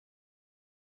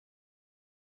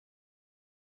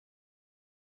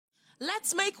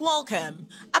Let's make welcome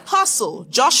Apostle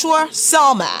Joshua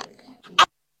Selman.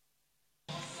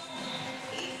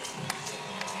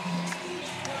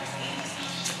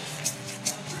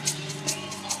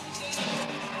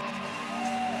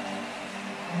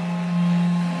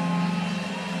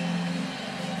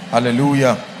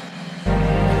 Hallelujah.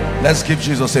 Let's give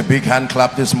Jesus a big hand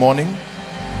clap this morning.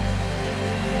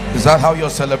 Is that how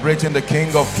you're celebrating the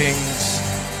King of Kings,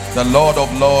 the Lord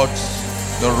of Lords,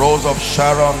 the Rose of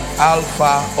Sharon,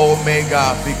 Alpha,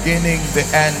 Omega, beginning, the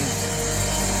end,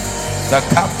 the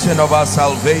captain of our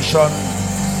salvation,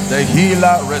 the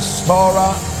healer,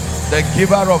 restorer, the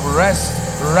giver of rest,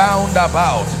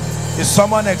 roundabout? Is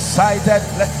someone excited?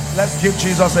 Let's give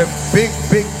Jesus a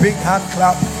big hand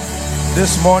clap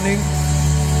this morning.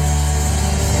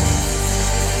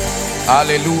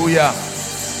 Hallelujah.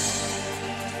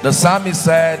 The psalmist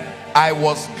said, I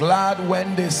was glad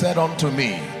when they said unto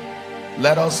me,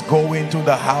 let us go into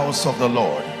the house of the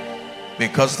Lord,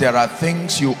 because there are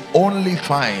things you only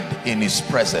find in his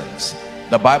presence.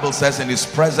 The Bible says in his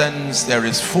presence there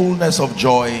is fullness of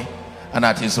joy, and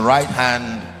at his right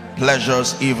hand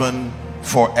pleasures even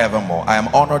forevermore. I am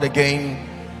honored again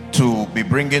to be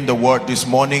bringing the word this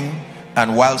morning,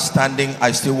 and while standing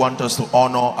I still want us to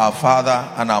honor our father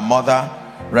and our mother,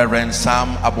 Reverend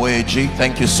Sam Aboyeji.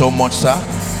 Thank you so much, sir.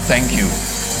 Thank you.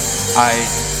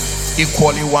 I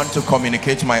equally want to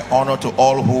communicate my honor to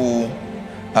all who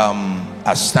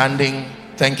are standing.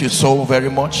 Thank you so very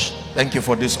much. Thank you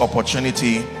for this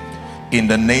opportunity in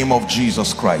the name of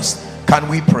Jesus Christ. Can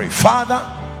we pray? Father,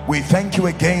 we thank you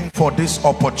again for this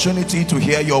opportunity to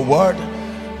hear your word.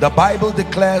 The Bible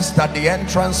declares that the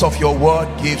entrance of your word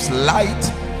gives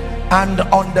light and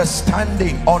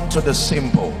understanding unto the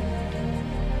simple.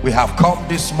 We have come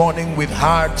this morning with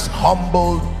hearts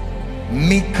humbled,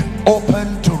 meek,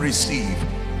 open to receive.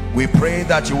 We pray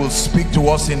that you will speak to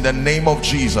us in the name of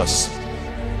Jesus.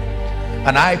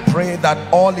 And I pray that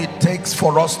all it takes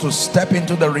for us to step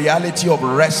into the reality of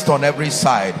rest on every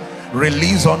side,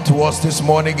 release unto us this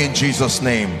morning in Jesus'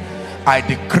 name. I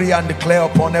decree and declare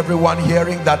upon everyone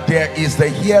hearing that there is the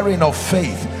hearing of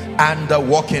faith and the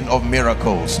working of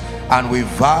miracles. And we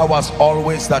vow as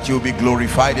always that you will be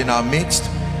glorified in our midst.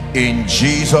 In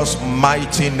Jesus'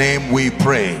 mighty name we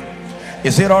pray.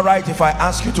 Is it all right if I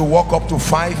ask you to walk up to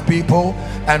 5 people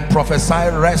and prophesy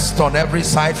rest on every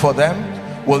side for them?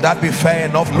 Will that be fair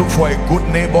enough? Look for a good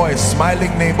neighbor, a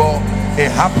smiling neighbor, a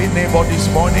happy neighbor this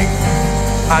morning,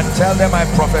 and tell them I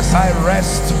prophesy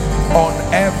rest on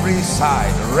every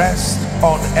side. Rest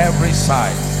on every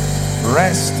side.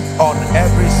 Rest on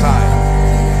every side.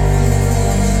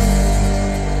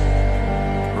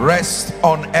 Rest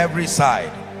on every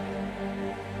side.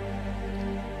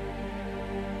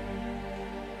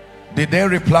 Did they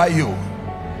reply you?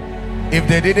 If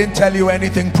they didn't tell you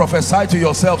anything, prophesy to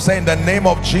yourself. Say, in the name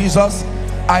of Jesus,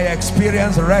 I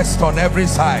experience rest on every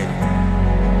side.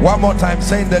 One more time.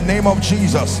 Say, in the name of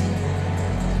Jesus,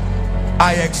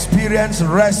 I experience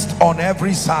rest on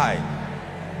every side.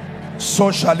 So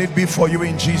shall it be for you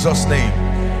in Jesus' name.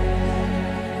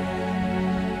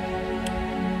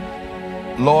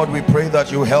 Lord, we pray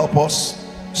that you help us,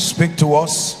 speak to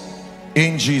us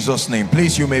in Jesus' name.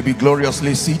 Please, you may be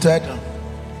gloriously seated.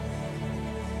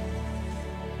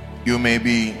 You may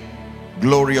be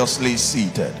gloriously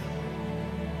seated.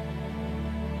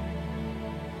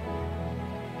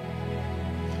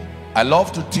 I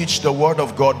love to teach the word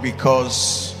of God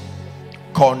because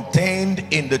contained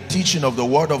in the teaching of the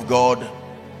word of God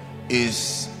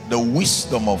is the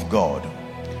wisdom of God.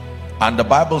 And the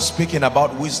Bible, speaking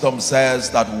about wisdom,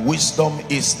 says that wisdom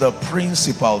is the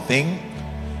principal thing.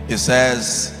 It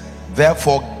says,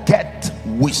 therefore get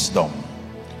wisdom,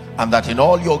 and that in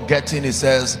all your getting, it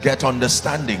says, get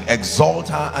understanding. Exalt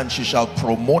her and she shall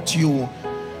promote you.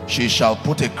 She shall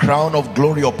put a crown of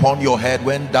glory upon your head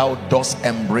when thou dost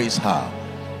embrace her.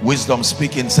 Wisdom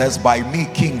speaking says, by me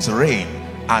kings reign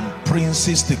and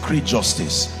princes decree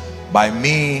justice. By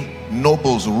me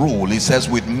nobles rule. It says,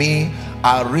 with me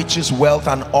are riches, wealth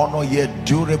and honor, yet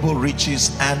durable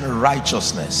riches and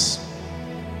righteousness.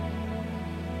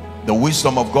 The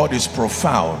wisdom of God is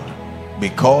profound,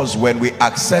 because when we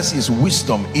access his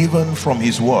wisdom even from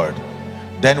his word,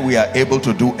 then we are able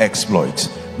to do exploits.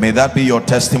 May that be your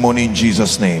testimony in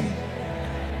Jesus' name.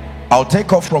 I'll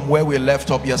take off from where we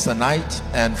left up yesterday night,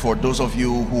 and for those of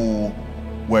you who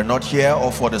were not here,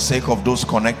 or for the sake of those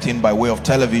connecting by way of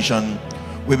television,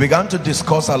 we began to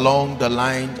discuss along the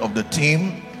line of the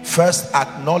theme, first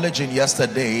acknowledging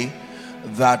yesterday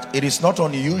that it is not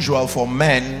unusual for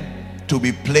men to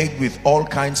be plagued with all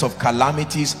kinds of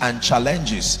calamities and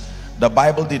challenges. The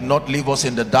Bible did not leave us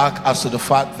in the dark as to the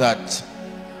fact that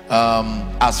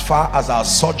as far as our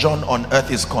sojourn on earth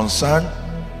is concerned,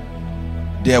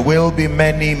 there will be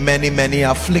many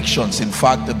afflictions. In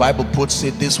fact, the Bible puts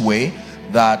it this way,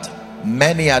 that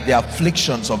many are the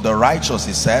afflictions of the righteous,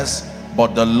 it says,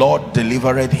 but the Lord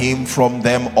delivered him from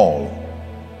them all.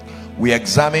 We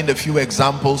examined a few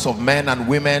examples of men and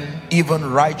women, even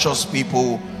righteous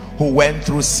people, who went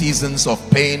through seasons of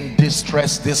pain,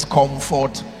 distress,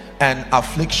 discomfort, and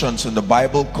afflictions in the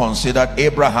Bible. Considered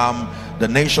Abraham, the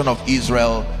nation of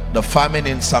Israel, the famine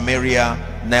in Samaria,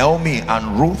 Naomi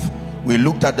and Ruth. We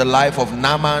looked at the life of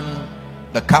Naaman,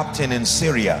 the captain in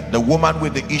Syria, the woman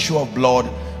with the issue of blood,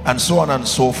 and so on and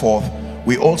so forth.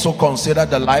 We also considered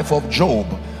the life of Job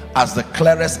as the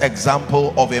clearest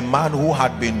example of a man who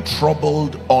had been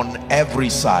troubled on every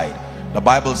side. The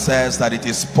Bible says that it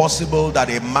is possible that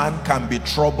a man can be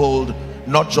troubled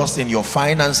not just in your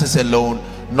finances alone,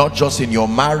 not just in your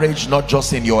marriage, not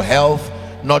just in your health,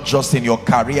 not just in your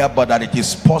career, but that it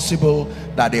is possible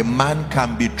that a man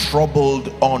can be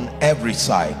troubled on every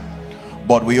side.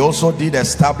 But we also did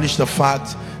establish the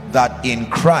fact that in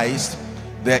Christ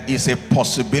there is a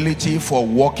possibility for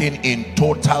walking in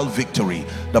total victory.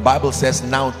 The Bible says,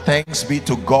 now thanks be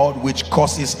to God which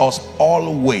causes us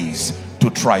always to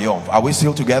triumph. Are we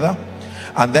still together?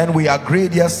 And then we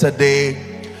agreed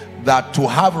yesterday that to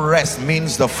have rest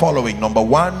means the following. Number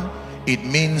one, it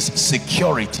means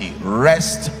security.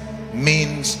 Rest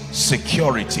means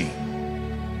security.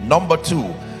 Number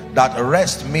two, that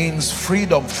rest means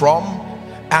freedom from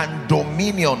and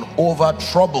dominion over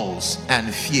troubles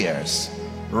and fears.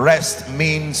 Rest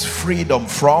means freedom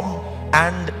from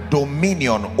and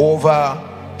dominion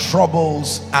over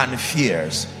troubles and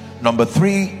fears. Number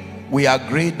three, we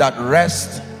agreed that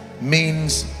rest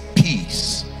means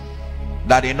peace.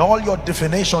 That in all your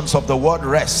definitions of the word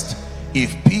rest,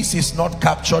 if peace is not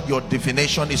captured, your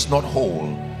definition is not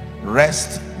whole.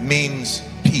 Rest means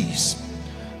peace.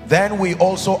 Then we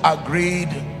also agreed,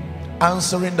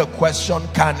 answering the question,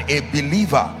 can a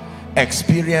believer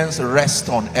experience rest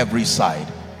on every side?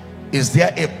 Is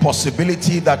there a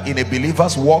possibility that in a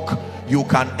believer's walk you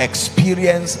can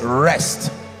experience rest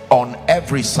on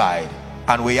every side?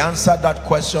 And we answered that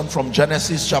question from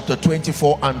Genesis chapter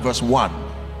 24 and verse 1.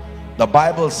 The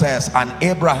Bible says, and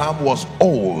Abraham was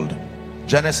old.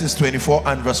 Genesis 24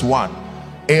 and verse 1.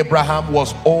 Abraham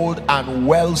was old and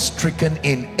well stricken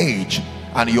in age.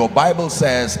 And your Bible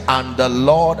says, and the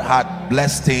Lord had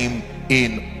blessed him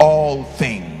in all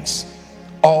things.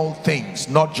 All things,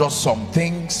 not just some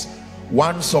things.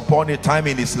 Once upon a time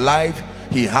in his life,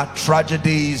 he had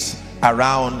tragedies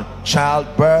around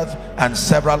childbirth and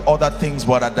several other things,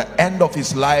 but at the end of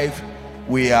his life,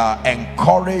 we are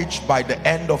encouraged by the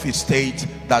end of his state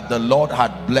that the Lord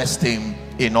had blessed him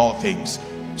in all things.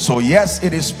 So yes,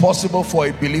 it is possible for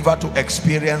a believer to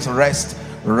experience rest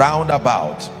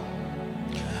roundabout.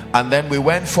 And then we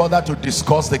went further to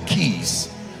discuss the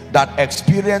keys, that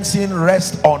experiencing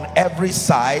rest on every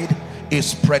side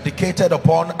is predicated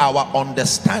upon our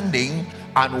understanding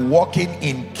and walking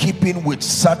in keeping with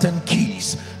certain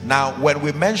keys. Now, when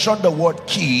we mention the word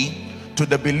key to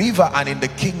the believer and in the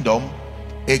kingdom,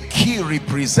 a key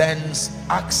represents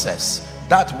access,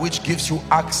 that which gives you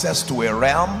access to a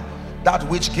realm, that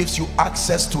which gives you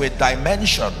access to a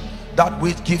dimension, that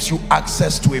which gives you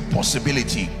access to a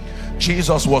possibility.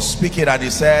 Jesus was speaking and he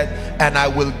said, and I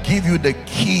will give you the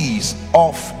keys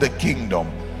of the kingdom.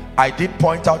 I did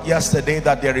point out yesterday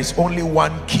that there is only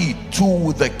one key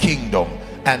to the kingdom,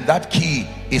 and that key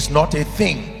is not a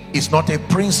thing, it's not a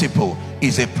principle,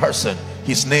 it's a person.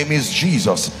 His name is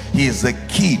Jesus. He is the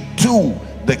key to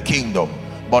the kingdom.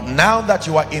 But now that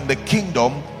you are in the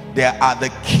kingdom, there are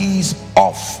the keys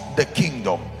of the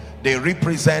kingdom. They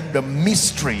represent the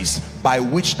mysteries by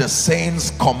which the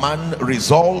saints command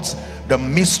results, the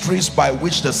mysteries by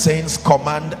which the saints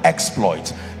command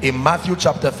exploits. In Matthew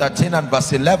chapter 13 and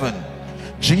verse 11,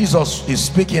 Jesus is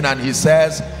speaking and he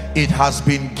says, it has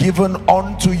been given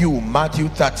unto you, Matthew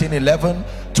 13:11,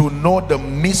 to know the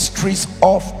mysteries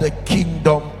of the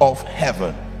kingdom of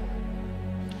heaven.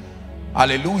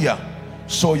 Hallelujah.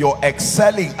 So your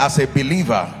excelling as a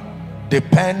believer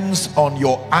depends on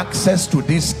your access to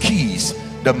these keys,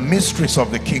 the mysteries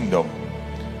of the kingdom.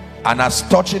 And as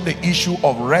touching the issue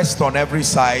of rest on every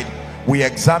side, we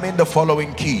examine the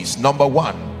following keys. Number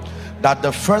one, that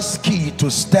the first key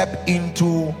to step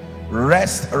into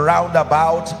rest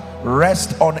roundabout,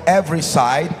 rest on every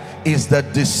side, is the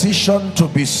decision to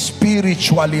be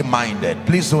spiritually minded.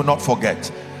 Please do not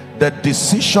forget the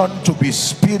decision to be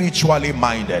spiritually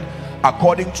minded.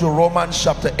 According to Romans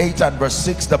chapter 8 and verse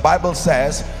 6, the Bible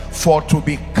says, for to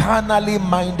be carnally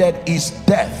minded is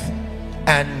death,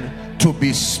 and to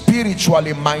be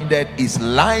spiritually minded is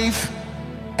life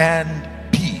and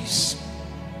peace.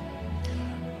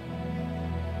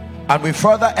 And we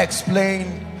further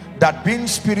explain that being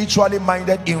spiritually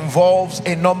minded involves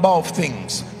a number of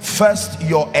things. First,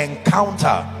 your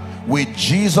encounter with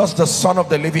Jesus, the Son of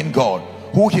the living God,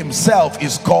 who himself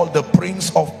is called the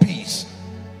Prince of Peace.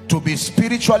 To be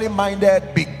spiritually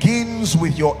minded begins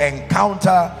with your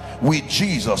encounter with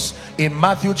Jesus. In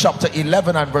Matthew chapter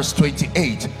 11 and verse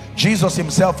 28, Jesus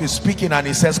himself is speaking and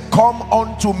he says, "Come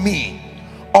unto me,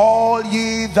 all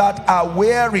ye that are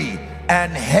weary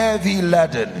and heavy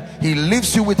laden." He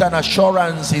leaves you with an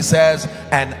assurance. He says,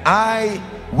 "And I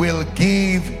will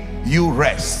give you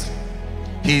rest."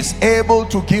 He's able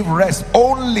to give rest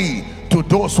only to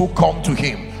those who come to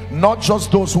him, not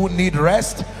just those who need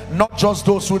rest, not just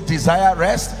those who desire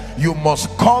rest. You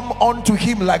must come unto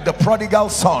him like the prodigal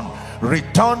son,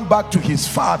 returned back to his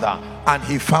father, and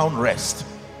he found rest.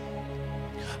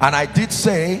 And I did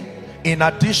say, in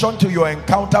addition to your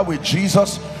encounter with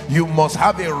Jesus, you must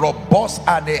have a robust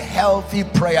and a healthy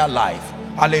prayer life.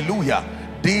 Hallelujah.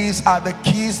 These are the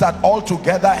keys that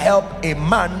altogether help a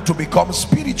man to become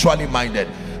spiritually minded.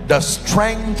 The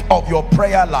strength of your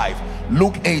prayer life.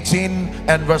 Luke 18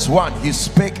 and verse 1, he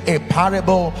spake a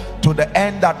parable to the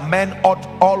end that men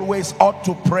always ought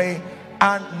to pray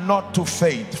and not to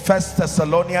faint. 1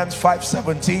 Thessalonians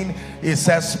 5:17, it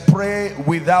says, "Pray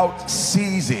without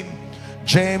ceasing."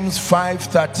 James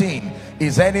 5:13,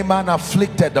 "Is any man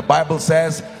afflicted?" The Bible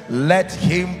says, "Let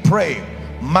him pray."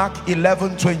 Mark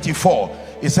 11:24,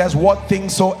 it says, "What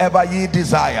things soever ye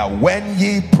desire, when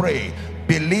ye pray,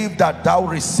 believe that thou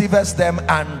receivest them,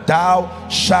 and thou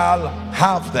shalt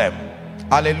have them."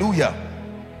 Hallelujah.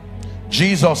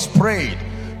 Jesus prayed.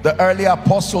 The early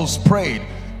apostles prayed.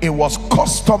 It was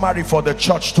customary for the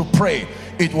church to pray.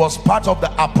 It was part of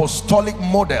the apostolic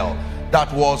model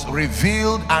that was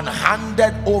revealed and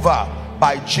handed over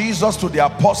by Jesus to the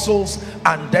apostles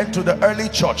and then to the early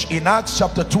church. In Acts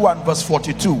chapter 2 and verse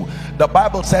 42, the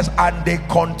Bible says, "And they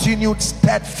continued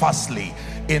steadfastly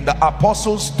in the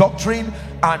apostles' doctrine,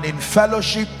 and in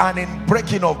fellowship, and in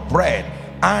breaking of bread,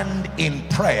 and in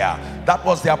prayer." That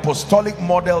was the apostolic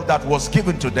model that was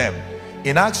given to them.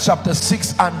 In Acts chapter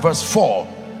 6 and verse 4,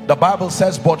 the Bible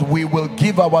says, "But we will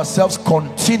give ourselves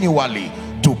continually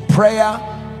to prayer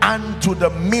and to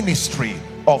the ministry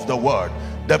of the word."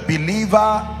 The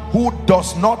believer who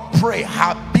does not pray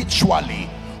habitually,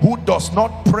 who does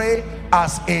not pray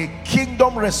as a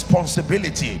kingdom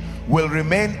responsibility, will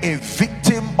remain a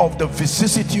victim of the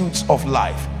vicissitudes of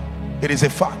life. It is a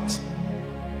fact.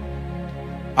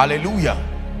 Hallelujah.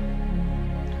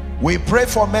 We pray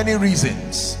for many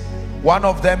reasons. One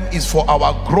of them is for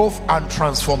our growth and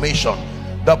transformation.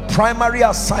 The primary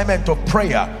assignment of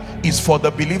prayer is for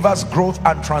the believer's growth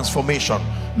and transformation.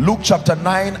 Luke chapter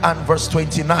 9 and verse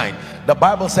 29, the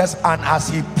Bible says, "And as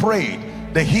he prayed,"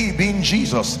 the he being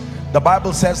Jesus, the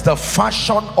Bible says, "the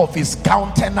fashion of his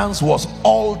countenance was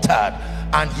altered,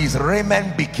 and his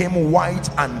raiment became white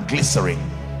and glittering."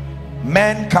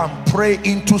 Men can pray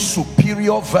into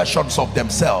superior versions of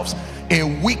themselves. A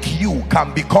weak you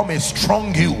can become a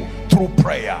strong you through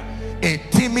prayer. A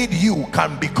timid you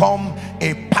can become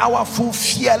a powerful,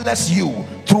 fearless you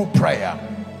through prayer.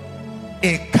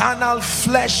 A carnal,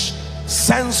 flesh,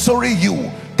 sensory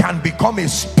you can become a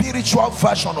spiritual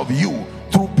version of you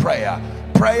through prayer.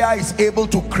 Prayer is able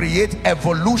to create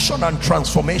evolution and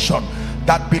transformation,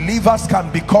 that believers can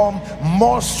become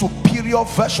more superior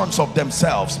versions of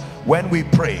themselves when we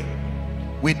pray.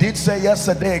 We did say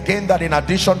yesterday again that in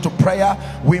addition to prayer,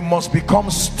 we must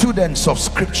become students of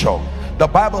scripture. The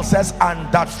Bible says,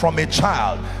 "And that from a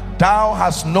child thou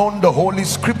hast known the holy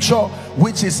scripture,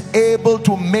 which is able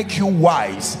to make you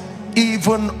wise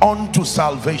even unto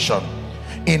salvation."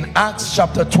 In Acts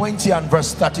chapter 20 and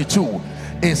verse 32,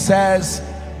 it says,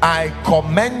 "I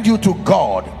commend you to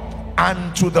God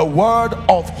and to the word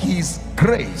of his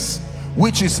grace,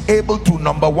 which is able to,"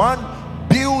 number one,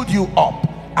 "build you up,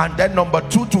 and then number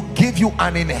two, to give you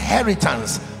an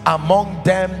inheritance among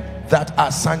them that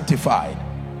are sanctified."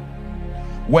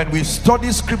 When we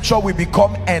study scripture, we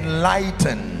become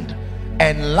enlightened.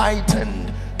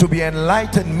 To be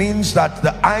enlightened means that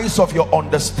the eyes of your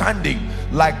understanding,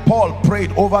 like Paul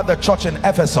prayed over the church in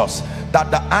Ephesus,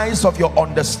 that the eyes of your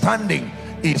understanding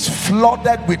is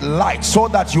flooded with light, so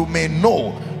that you may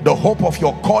know the hope of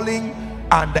your calling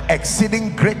and the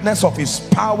exceeding greatness of his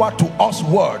power to us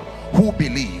word who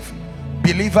believe.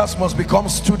 Believers must become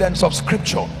students of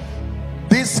scripture.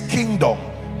 This kingdom,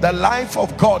 the life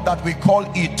of God that we call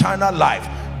eternal life,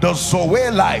 the Zoe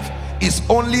life, is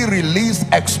only released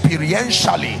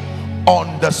experientially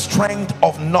on the strength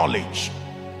of knowledge.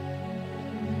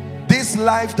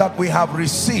 life that we have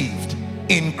received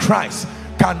in Christ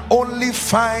can only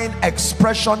find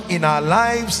expression in our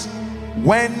lives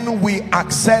when we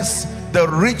access the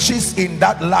riches in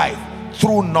that life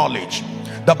through knowledge.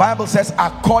 The Bible says,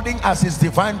 according as his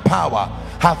divine power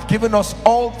hath given us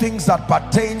all things that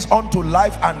pertains unto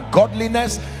life and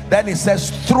godliness. Then it says,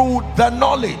 through the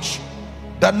knowledge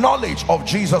of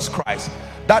Jesus Christ.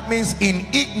 That means in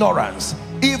ignorance,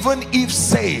 even if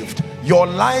saved, your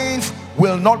life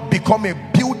will not become a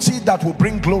beauty that will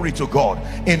bring glory to God.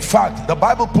 In fact, the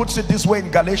Bible puts it this way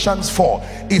in Galatians 4.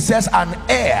 It says, an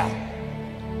heir,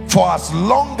 for as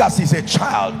long as he's a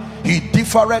child, he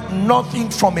differeth nothing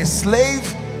from a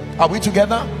slave, are we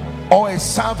together, or a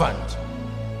servant,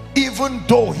 even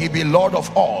though he be Lord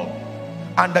of all.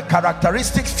 And the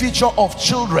characteristic feature of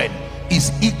children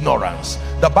is ignorance.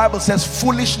 The Bible says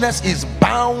foolishness is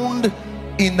bound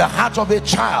in the heart of a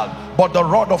child, but the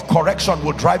rod of correction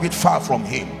will drive it far from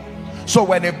him. So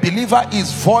when a believer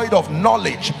is void of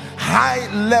knowledge,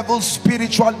 high level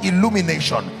spiritual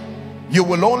illumination, you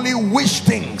will only wish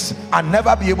things and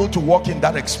never be able to walk in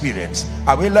that experience.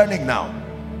 Are we learning now?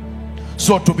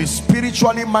 So to be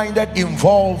spiritually minded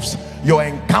involves your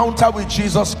encounter with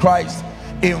Jesus Christ,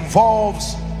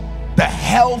 involves the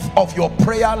health of your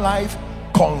prayer life,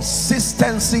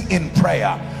 consistency in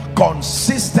prayer,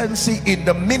 consistency in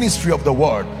the ministry of the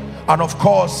word, and of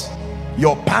course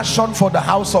your passion for the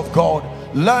house of God,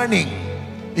 learning.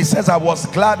 He says, I was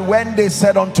glad when they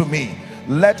said unto me,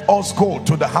 let us go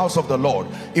to the house of the Lord.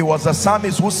 It was the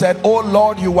psalmist who said, oh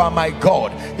Lord, you are my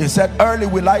God. He said, early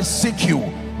will I seek you,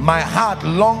 my heart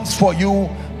longs for you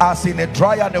as in a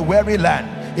dry and a weary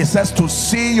land. It says, to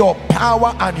see your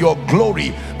power and your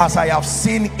glory as I have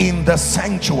seen in the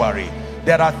sanctuary.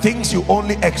 There are things you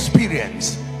only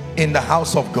experience in the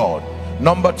house of God.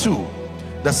 Number two,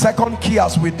 the second key,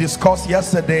 as we discussed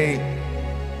yesterday,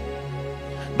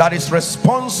 that is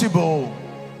responsible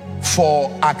for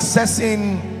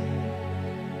accessing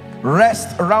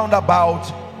rest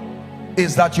roundabout,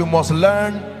 is that you must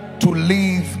learn to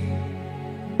live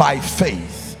by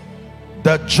faith.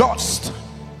 The just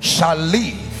shall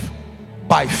live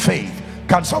by faith.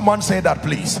 Can someone say that,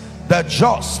 please? The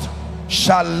just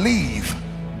shall live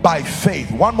by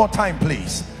faith. One more time,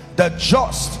 please. The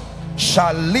just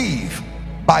shall live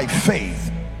by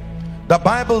faith. The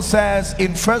Bible says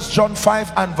in 1 John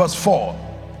 5 and verse 4,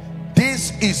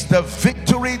 this is the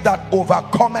victory that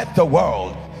overcometh the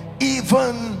world,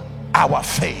 even our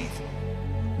faith.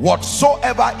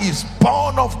 Whatsoever is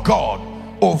born of God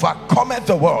overcometh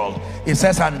the world. It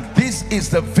says, and this is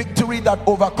the victory that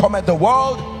overcometh the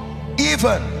world,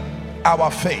 even our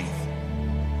faith.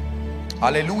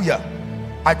 Hallelujah.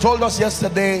 I told us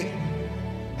yesterday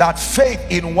that faith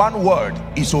in one word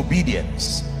is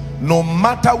obedience. No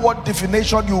matter what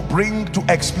definition you bring to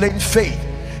explain faith,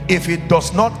 if it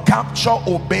does not capture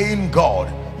obeying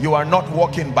God, you are not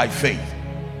walking by faith.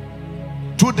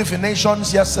 Two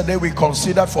definitions yesterday we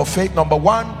considered for faith. Number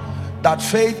one, that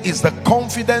faith is the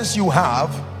confidence you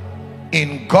have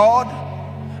in God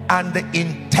and the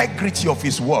integrity of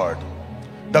his word.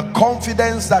 The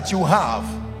confidence that you have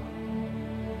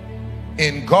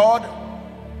in God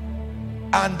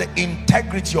and the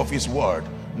integrity of his word.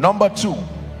 Number two,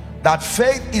 that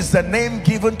faith is the name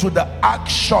given to the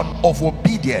action of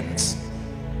obedience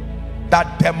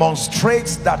that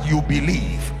demonstrates that you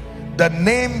believe. The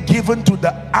name given to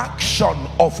the action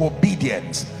of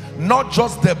obedience, not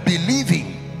just the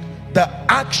believing, the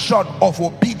action of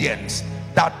obedience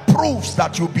that proves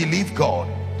that you believe God.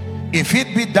 If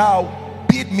it be thou,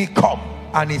 bid me come.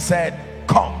 And he said,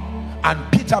 come. And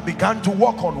Peter began to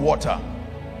walk on water.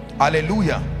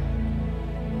 Hallelujah.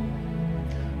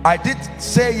 I did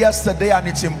say yesterday, and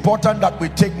it's important that we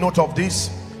take note of this,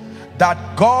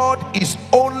 that God is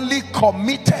only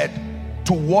committed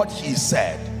to what he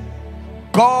said.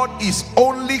 God is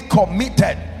only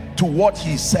committed to what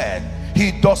he said.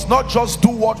 He does not just do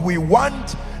what we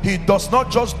want. He does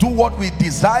not just do what we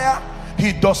desire.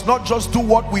 He does not just do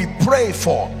what we pray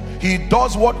for. He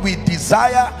does what we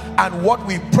desire and what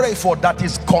we pray for that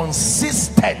is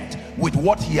consistent with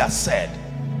what he has said.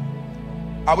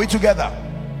 Are we together?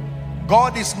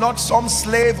 God is not some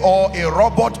slave or a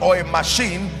robot or a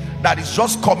machine that is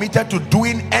just committed to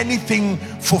doing anything,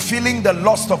 fulfilling the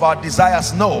lust of our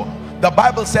desires. No, the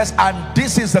Bible says, and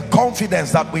this is the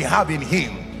confidence that we have in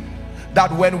him,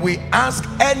 that when we ask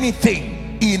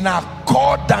anything in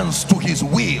accordance to his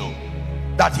will,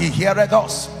 that he heareth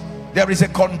us. There is a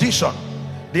condition.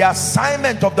 The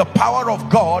assignment of the power of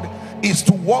God is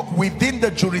to walk within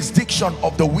the jurisdiction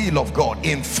of the will of God.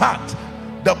 In fact,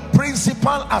 the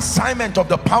principal assignment of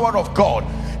the power of God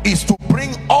is to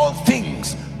bring all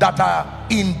things that are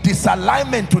in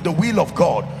disalignment to the will of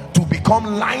God to become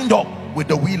lined up with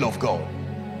the will of God.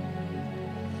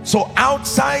 So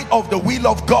outside of the will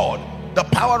of God, the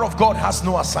power of God has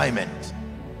no assignment.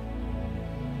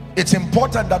 It's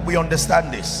important that we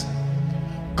understand this.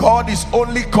 God is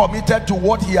only committed to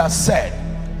what he has said.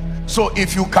 So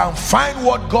if you can find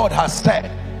what God has said,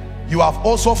 you have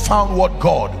also found what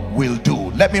God will do.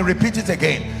 Let me repeat it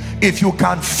again. If you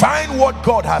can find what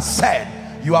God has said,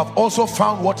 you have also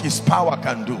found what his power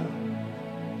can do.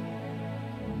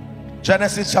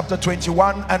 Genesis chapter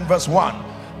 21 and verse 1.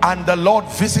 And the Lord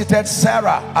visited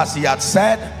Sarah as he had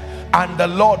said, and the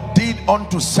Lord did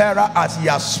unto Sarah as he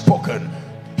has spoken.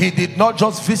 He did not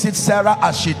just visit Sarah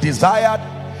as she desired,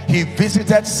 he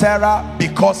visited Sarah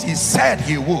because he said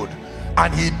he would,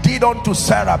 and he did unto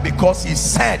Sarah because he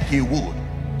said he would.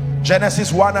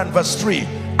 Genesis 1 and verse 3.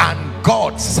 And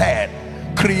God said.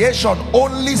 Creation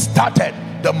only started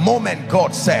the moment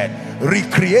God said.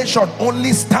 Recreation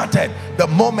only started the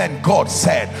moment God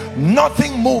said.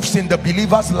 Nothing moves in the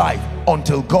believer's life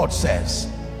until God says.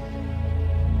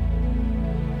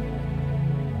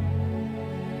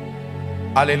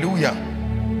 Hallelujah.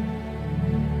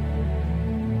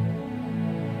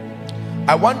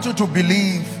 I want you to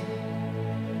believe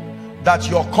that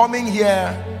you're coming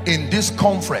here in this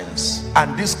conference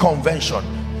and this convention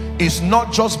is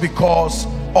not just because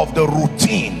of the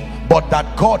routine, but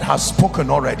that God has spoken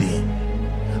already.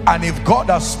 And if God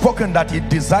has spoken that he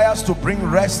desires to bring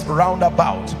rest round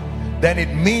about, then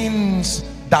it means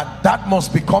that that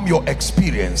must become your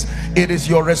experience. It is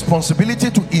your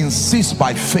responsibility to insist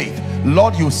by faith.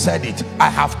 Lord, you said it. I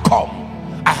have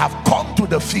come to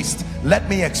the feast. Let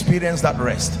me experience that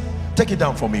rest. Take it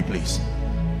down for me, please.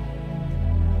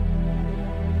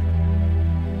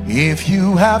 If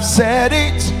you have said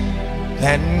it,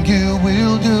 then you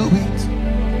will do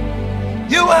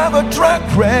it. You have a track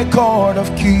record of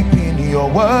keeping your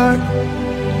word.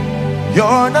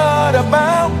 You're not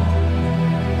about.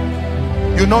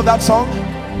 You know that song?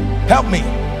 Help me.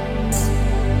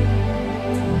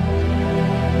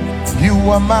 You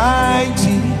are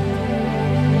mighty.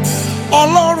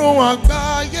 Ọlọ́run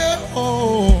àgbáyé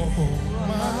oh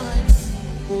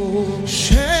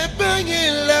ṣé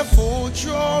bẹ́yìn lẹ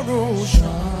fojú ọ̀run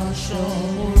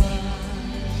ṣàṣọra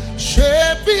ṣé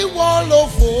bí wọ́n ló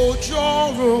fojú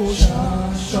ọ̀run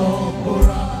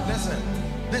ṣàṣọra. Listen,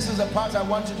 this is the part I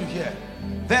want you to hear.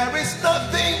 There is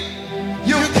nothing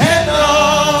you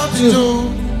cannot do.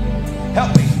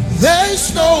 Help me.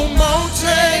 There's no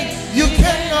mountain you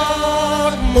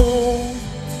cannot move.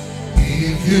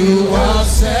 If you have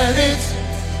said it,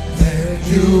 then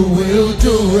you will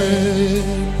do it.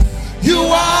 You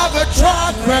have a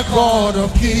track record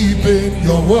of keeping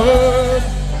your word.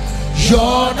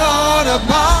 You're not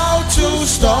about to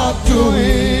stop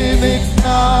doing it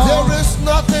now. There is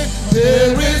nothing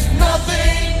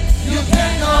you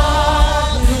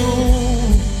cannot do.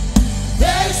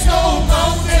 There's no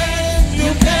mountain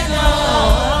you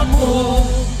cannot move.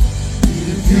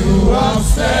 If you have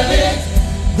said it,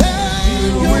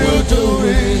 you will do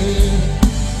it.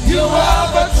 You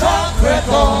have a track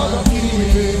record of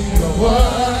keeping your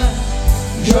word.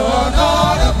 You're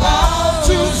not about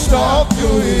to stop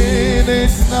doing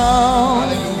it now.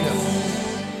 Hallelujah.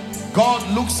 God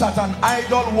looks at an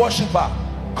idol worshiper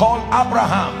called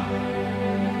Abraham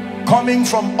coming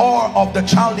from Ur of the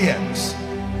Chaldeans,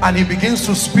 and he begins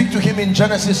to speak to him in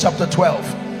Genesis chapter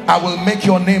 12. I will make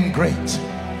your name great.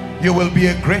 You will be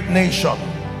a great nation.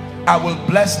 I will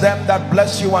bless them that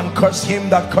bless you and curse him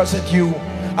that curseth you.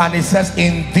 And it says,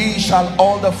 in thee shall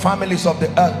all the families of the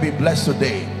earth be blessed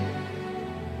today.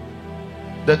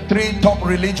 The three top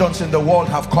religions in the world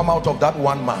have come out of that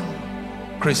one man.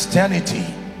 Christianity,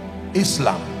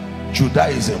 Islam,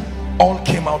 Judaism, all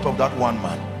came out of that one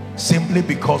man, simply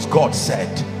because God said,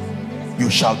 you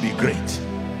shall be great.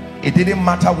 It didn't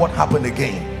matter what happened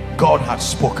again. God had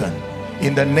spoken.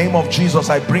 In the name of Jesus,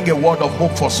 I bring a word of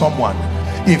hope for someone.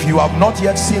 If you have not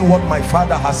yet seen what my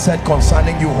Father has said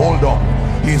concerning you, hold on.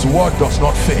 His word does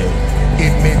not fail.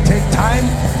 It may take time,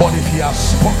 but if he has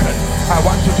spoken, I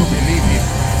want you to believe him.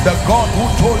 The God who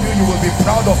told you you will be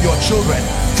proud of your children,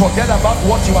 forget about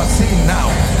what you are seeing now.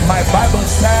 My Bible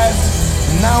says,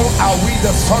 now are we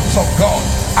the sons of God,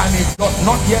 and it does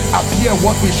not yet appear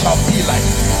what we shall be like.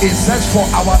 It says, for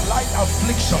our light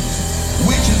afflictions,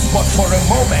 which is but for a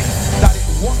moment, that it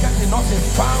worketh in us a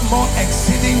far more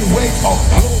exceeding weight of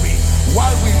glory,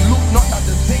 while we look not at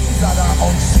the things that are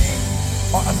unseen,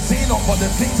 or seen, or for the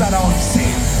things that are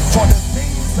unseen. For the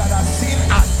things that are seen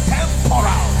are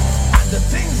temporal, and the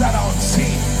things that are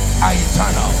unseen are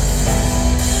eternal.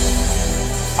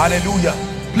 Hallelujah.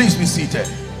 Please be seated.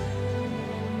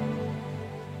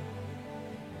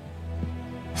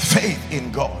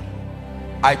 in God.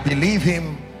 I believe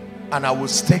him and I will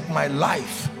stake my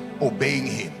life obeying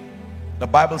him. The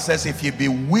Bible says if you be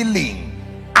willing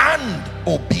and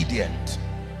obedient,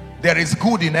 there is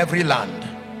good in every land.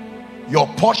 Your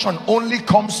portion only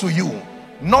comes to you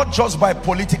not just by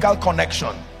political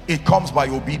connection, it comes by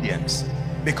obedience,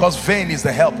 because vain is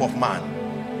the help of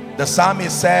man. The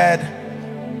psalmist said,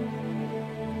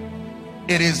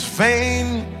 it is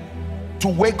vain to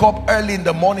wake up early in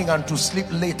the morning and to sleep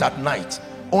late at night,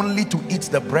 only to eat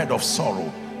the bread of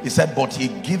sorrow. He said, but he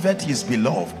giveth his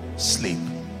beloved sleep.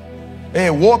 Hey,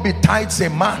 woe betides a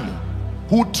man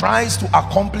who tries to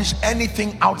accomplish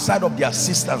anything outside of the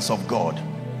assistance of God.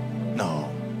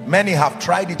 No, many have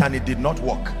tried it and it did not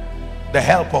work. The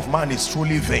help of man is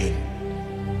truly vain.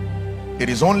 It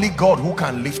is only God who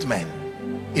can lift men.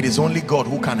 It is only God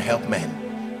who can help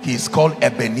men. He is called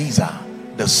Ebenezer,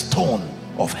 the stone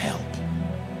of help.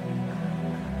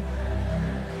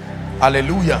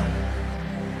 Hallelujah.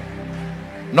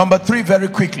 Number 3, very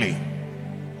quickly.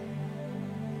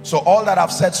 So all that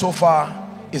I've said so far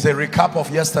is a recap of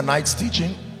yesterday's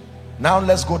teaching. Now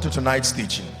let's go to tonight's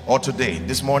teaching, or today,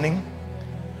 this morning.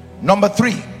 Number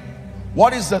 3,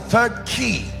 what is the third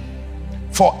key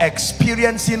for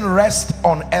experiencing rest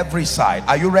on every side?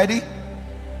 Are you ready?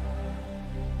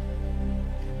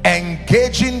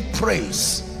 Engaging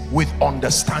praise with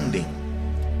understanding.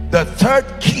 The third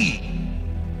key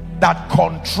that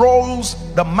controls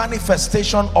the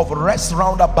manifestation of rest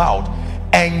roundabout,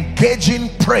 engaging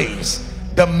praise,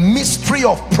 the mystery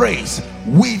of praise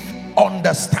with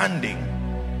understanding.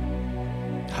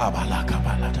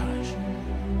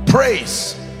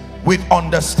 Praise with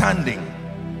understanding.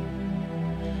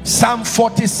 Psalm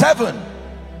 47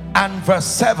 and verse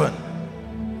 7.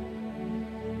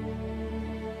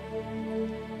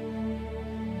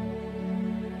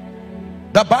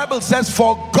 The Bible says,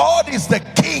 for God is the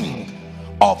King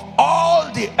of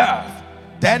all the earth.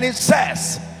 Then it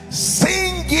says,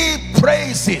 sing ye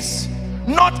praises,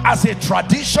 not as a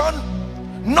tradition,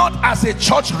 not as a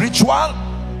church ritual.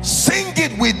 Sing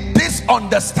it with this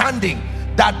understanding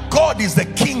that God is the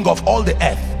King of all the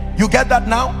earth. You get that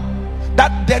now?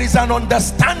 That there is an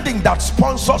understanding that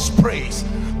sponsors praise.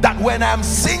 That when I'm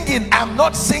singing, I'm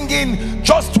not singing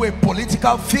just to a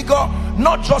political figure,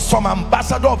 not just some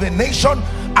ambassador of a nation.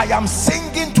 I am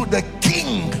singing to the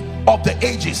King of the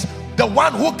ages, the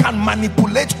one who can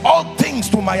manipulate all things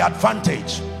to my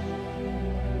advantage.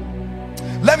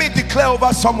 Let me declare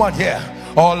over someone here,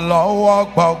 Allah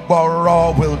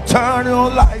Akbar will turn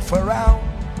your life around.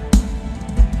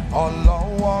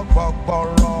 Allah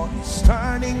Akbar is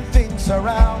turning things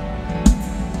around.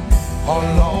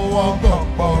 Allah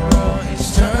Akbar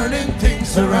is turning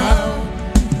things around.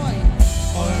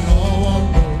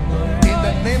 In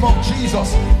the name of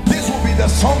Jesus, this will be the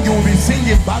song you will be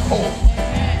singing back home.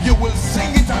 You will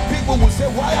sing it and people will say,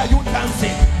 why are you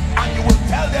dancing? And you will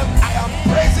tell them, I am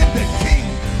praising the King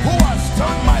who has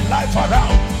turned my life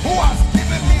around, who has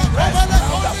given me rest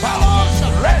roundabout.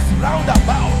 Rest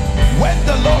roundabout. When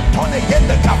the Lord turned again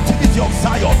the captivity of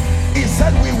Zion, he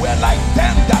said we were like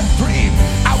them that dream.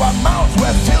 Our mouths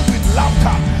were filled with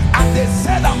laughter, and they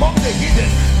said among the heathen,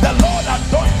 the Lord has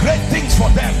done great things for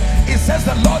them. He says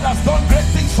the Lord has done great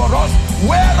things for us,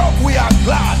 whereof we are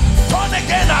glad. Turn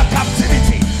again our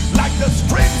captivity like the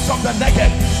streams of the Negev.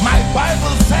 My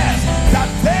Bible says that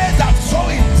they that sow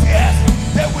in tears,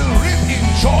 they will reap in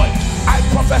joy. I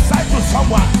prophesy to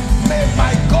someone, may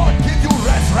my God give you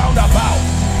rest roundabout.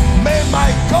 May my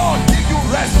God give you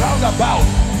rest roundabout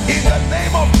in the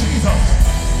name of Jesus.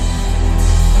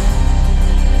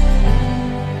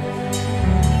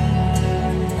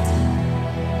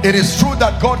 It is true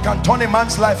that God can turn a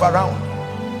man's life around.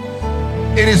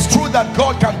 It is true that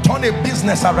God can turn a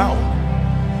business around.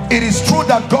 It is true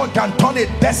that God can turn a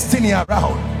destiny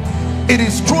around. It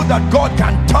is true that God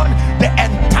can turn the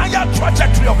entire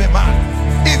trajectory of a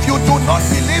man. If you do not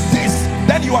believe this,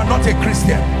 then you are not a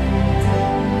Christian.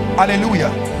 Hallelujah.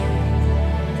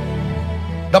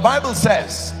 The Bible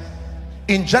says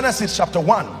in Genesis chapter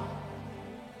 1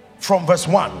 from verse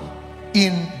 1,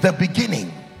 in the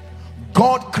beginning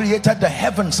God created the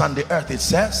heavens and the earth, it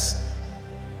says.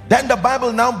 Then the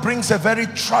Bible now brings a very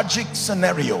tragic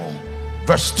scenario.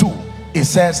 Verse 2, it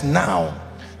says, now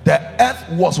the earth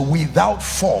was without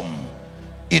form,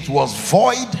 it was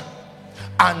void,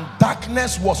 and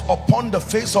darkness was upon the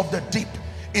face of the deep.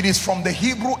 It is from the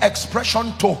Hebrew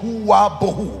expression tohu wa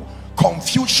bohu,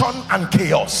 confusion and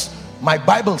chaos. My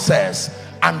Bible says,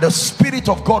 and the Spirit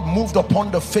of God moved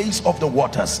upon the face of the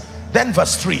waters. Then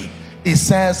verse 3, it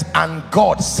says, and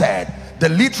God said. The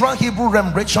literal Hebrew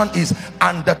rendition is,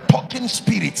 and the talking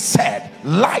spirit said,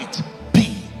 light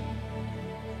be.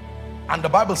 and the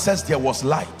Bible says there was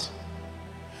light.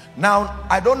 Now,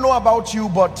 I don't know about you,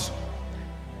 but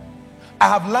I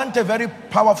have learned a very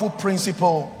powerful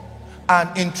principle,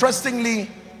 and interestingly,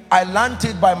 I learned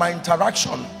it by my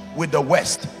interaction with the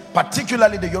West,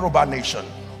 particularly the Yoruba nation.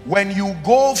 When you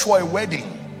go for a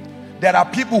wedding, there are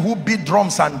people who beat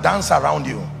drums and dance around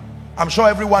you. I'm sure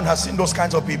everyone has seen those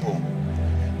kinds of people.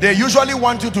 They usually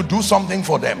want you to do something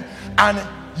for them, and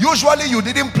usually you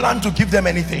didn't plan to give them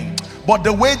anything, but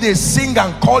the way they sing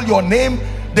and call your name,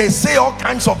 they say all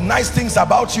kinds of nice things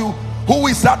about you. Who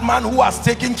is that man who has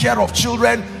taken care of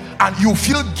children? And you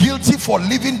feel guilty for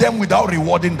leaving them without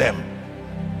rewarding them.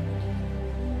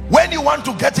 When you want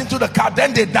to get into the car,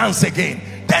 then they dance again,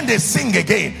 then they sing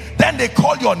again, then they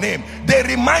call your name. They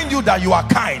remind you that you are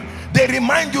kind, they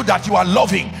remind you that you are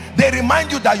loving, they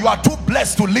remind you that you are too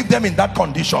blessed to leave them in that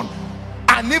condition.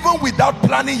 And even without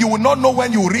planning, you will not know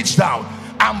when you reach down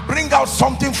and bring out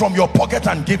something from your pocket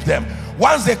and give them.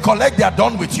 Once they collect, they are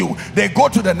done with you, they go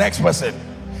to the next person.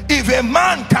 If a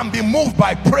man can be moved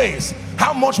by praise,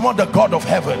 how much more the God of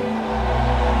heaven?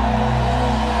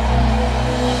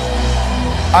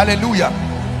 Hallelujah.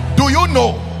 Do you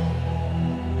know,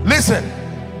 listen,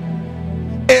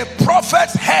 a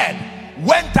prophet's head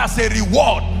went as a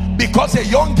reward because a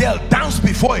young girl danced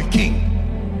before a king.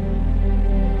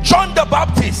 John the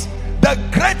Baptist, the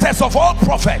greatest of all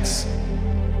prophets,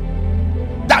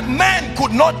 that man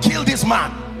could not kill this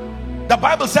man. The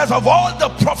Bible says of all the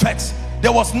prophets,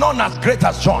 there was none as great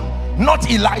as John. Not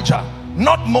Elijah,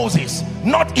 not Moses,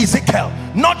 not Ezekiel,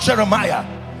 not Jeremiah.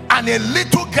 And a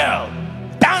little girl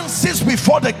dances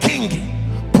before the king,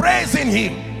 praising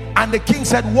him. And the king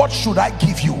said, what should I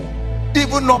give you?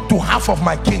 Even up to half of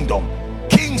my kingdom.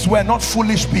 Kings were not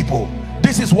foolish people.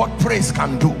 This is what praise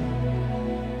can do.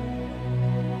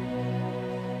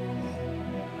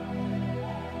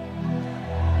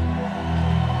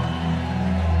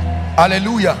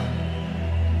 Hallelujah.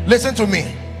 Listen to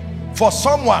me. For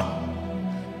someone,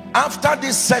 after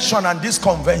this session and this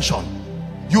convention,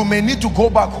 you may need to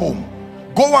go back home,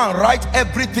 go and write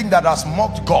everything that has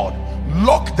mocked God,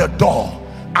 lock the door,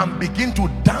 and begin to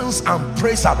dance and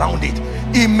praise around it.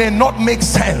 It may not make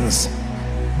sense,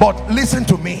 but listen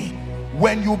to me.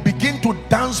 When you begin to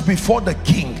dance before the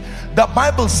king, the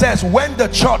Bible says when the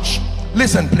church,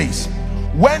 listen please,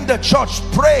 when the church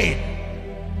prayed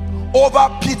over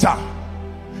Peter,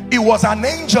 it was an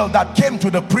angel that came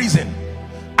to the prison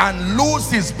and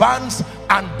loosed his bands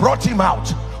and brought him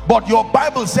out. But your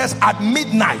Bible says at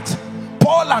midnight,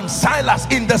 Paul and Silas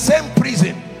in the same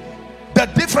prison. The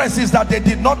difference is that they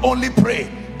did not only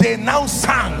pray, they now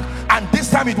sang, and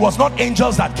this time it was not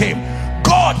angels that came,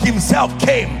 God himself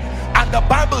came. And the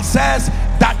Bible says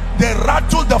that they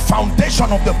rattled the foundation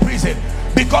of the prison,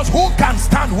 because who can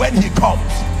stand when he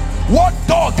comes? What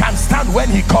door can stand when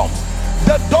he comes?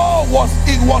 The door was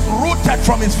rooted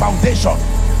from its foundation.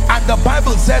 And the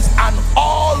Bible says, and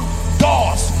all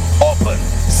doors open.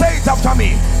 Say it after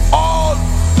me. All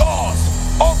doors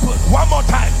open. One more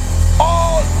time.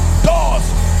 All doors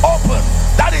open.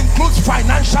 That includes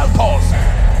financial doors.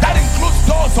 That includes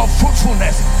doors of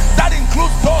fruitfulness. That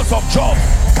includes doors of job.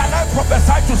 Can I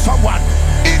prophesy to someone?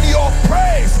 In your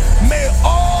praise, may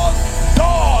all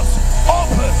doors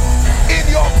open. In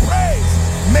your praise,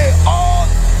 may all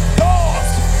doors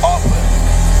open.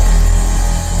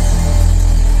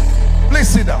 Please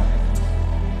sit down.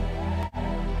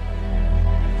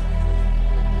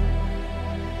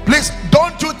 Please,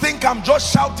 don't you think I'm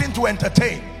just shouting to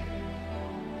entertain?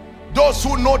 Those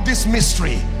who know this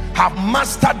mystery have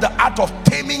mastered the art of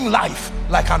taming life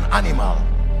like an animal.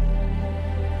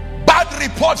 Bad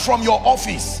report from your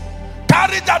office,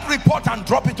 carry that report and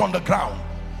drop it on the ground.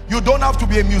 You don't have to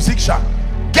be a musician.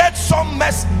 Get some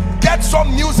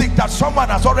music that someone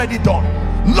has already done.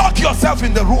 Lock yourself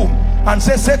in the room and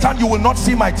say, Satan, you will not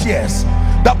see my tears.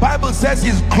 The Bible says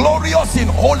he's glorious in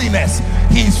holiness,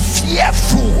 he's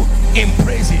fearful in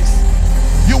praises.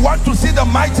 You want to see the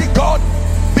mighty God?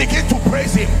 Begin to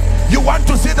praise him. You want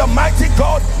to see the mighty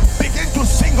God? Begin to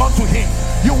sing unto him.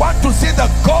 You want to see the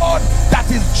God that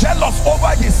is jealous over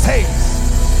his saints?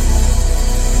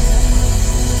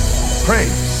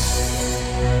 Praise.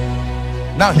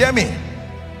 Now hear me.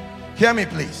 Hear me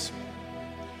please.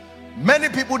 Many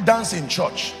people dance in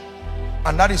church,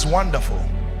 and that is wonderful.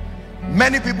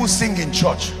 Many people sing in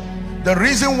church. The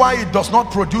reason why it does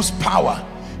not produce power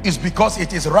is because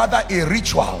it is rather a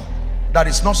ritual that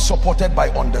is not supported by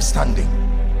understanding.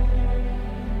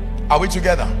 Are we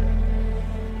together?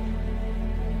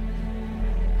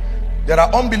 There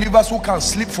are unbelievers who can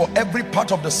sleep for every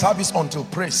part of the service until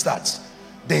praise starts.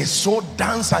 They so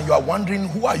dance and you are wondering,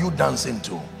 who are you dancing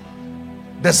to?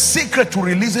 The secret to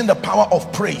releasing the power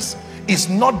of praise is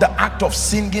not the act of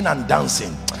singing and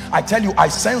dancing. I tell you, I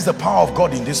sense the power of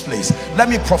God in this place. Let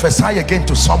me prophesy again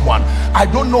to someone. I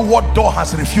don't know what door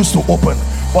has refused to open,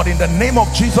 but in the name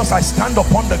of Jesus, I stand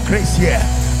upon the grace here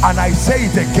and I say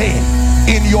it again.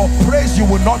 In your praise you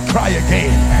will not cry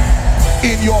again.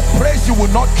 In your praise you will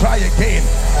not cry again.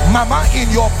 Mama, in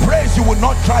your praise you will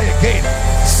not cry again.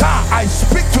 Sir, I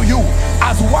speak to you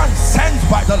as one sent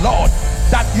by the Lord,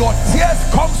 that your tears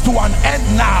comes to an end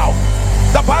now.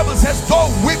 The Bible says,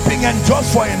 though weeping endures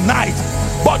for a night,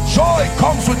 but joy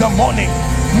comes with the morning.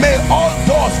 May all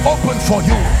doors open for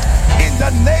you in the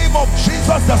name of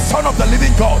Jesus, the Son of the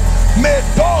living God. May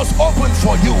doors open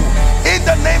for you in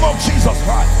the name of Jesus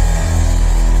Christ.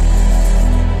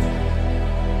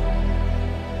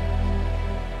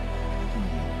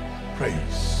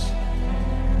 Praise.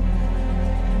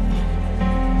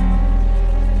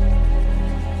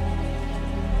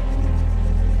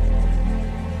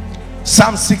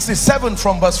 Psalm 67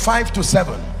 from verse 5 to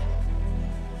 7.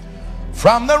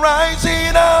 From the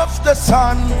rising of the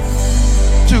sun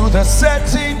to the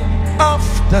setting of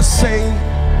the same,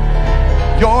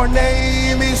 your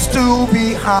name is to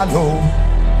be hallowed,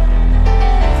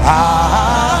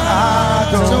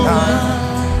 Adonai.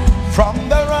 From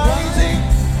the rising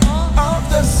of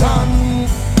the sun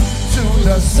to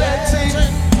the setting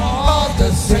of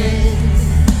the same,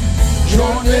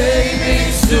 your name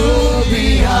is to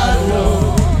be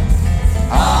hallowed,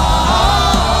 Adonai.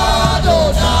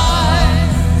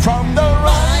 From the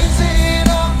rising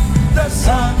of the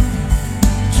sun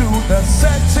to the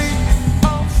setting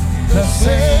of the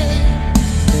same,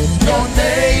 your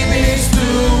name is to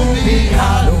be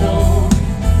hallowed,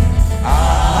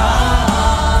 Adonai.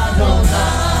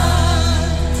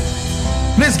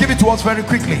 Please give it to us very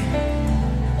quickly.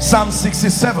 Psalm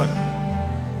 67.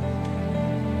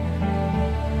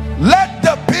 Let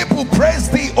the people praise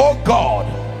thee, O God.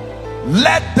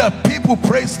 Let the people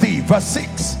praise thee. Verse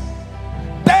 6.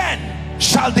 Then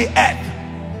shall the earth,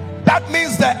 that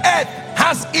means the earth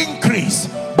has increase,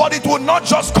 but it will not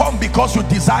just come because you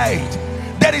desire it.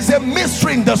 There is a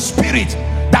mystery in the spirit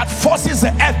that forces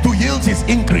the earth to yield its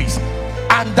increase,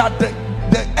 and that the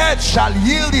earth shall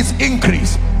yield its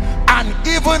increase, and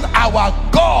even our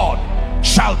God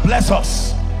shall bless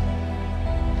us.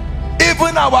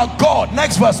 Even our God.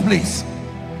 Next verse please.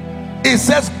 It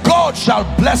says God shall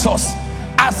bless us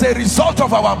as a result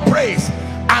of our praise,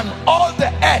 and all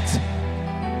the earth,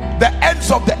 the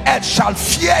ends of the earth shall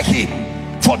fear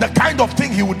him for the kind of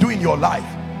thing he will do in your life.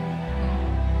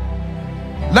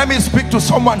 Let me speak to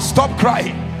someone. Stop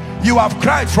crying. You have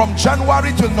cried from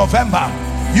January till November.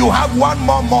 You have one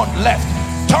more month left.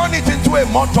 Turn it into a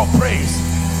month of praise.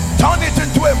 Turn it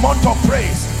into a month of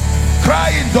praise.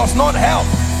 Crying does not help.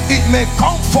 It may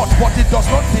comfort, but it does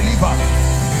not deliver.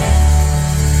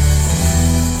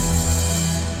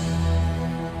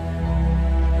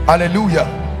 Hallelujah.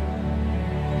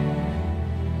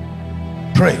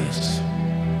 Praise.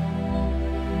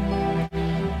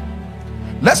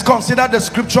 Let's consider the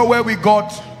scripture where we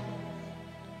got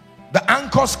the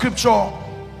anchor scripture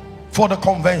for the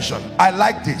convention. I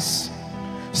like this.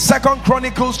 2nd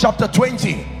Chronicles chapter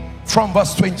 20 from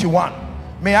verse 21.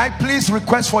 May I please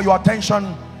request for your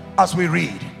attention as we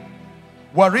read.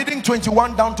 We're reading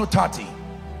 21 down to 30.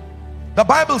 The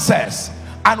Bible says,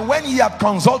 and when he had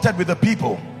consulted with the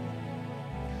people,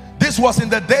 this was in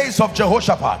the days of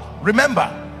Jehoshaphat.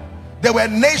 Remember, there were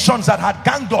nations that had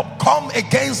ganged up, come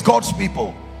against God's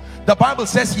people. The Bible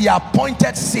says he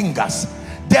appointed singers.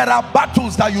 There are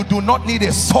battles that you do not need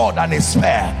a sword and a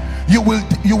spear. You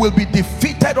will be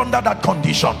defeated under that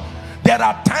condition. There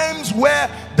are times where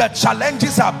the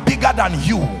challenges are bigger than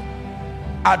you.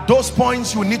 At those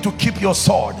points you need to keep your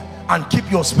sword and keep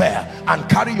your spear and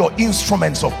carry your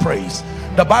instruments of praise.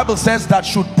 The Bible says that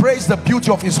should praise the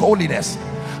beauty of his holiness.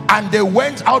 And they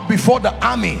went out before the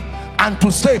army and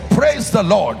to say, praise the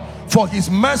Lord, for his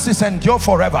mercies endure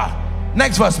forever.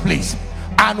 Next verse please.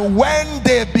 And when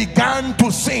they began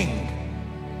to sing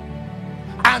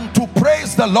and to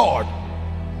praise the Lord,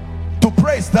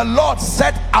 the Lord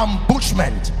set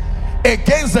ambushment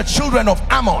against the children of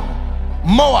Ammon,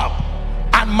 Moab,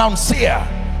 and Mount Seir,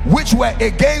 which were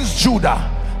against Judah,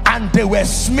 and they were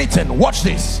smitten. Watch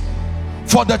this.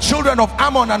 For the children of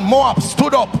Ammon and Moab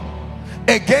stood up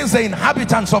against the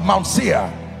inhabitants of Mount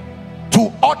Seir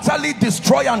to utterly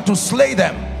destroy and to slay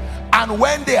them. And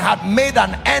when they had made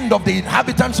an end of the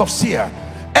inhabitants of Seir,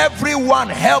 everyone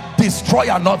helped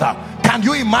destroy another. Can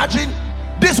you imagine?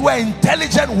 These were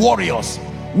intelligent warriors.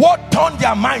 What turned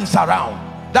their minds around?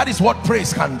 That is what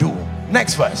praise can do.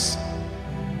 Next verse.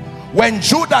 When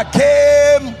Judah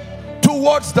came to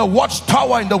towards the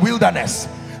watchtower in the wilderness,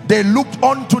 they looked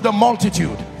unto the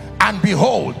multitude, and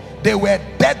behold, they were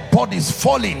dead bodies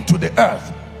falling to the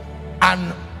earth,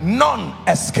 and none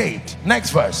escaped.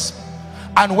 Next verse.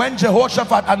 And when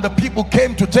Jehoshaphat and the people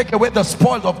came to take away the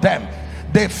spoils of them,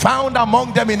 they found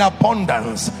among them in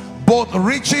abundance both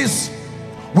riches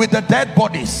with the dead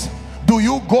bodies. Do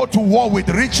you go to war with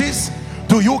riches?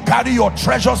 Do you carry your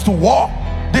treasures to war?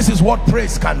 This is what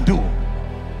praise can do.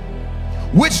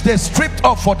 Which they stripped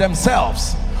off for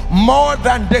themselves, more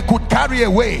than they could carry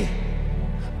away.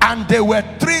 And they were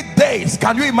 3 days,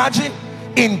 can you imagine,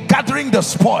 in gathering the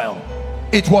spoil.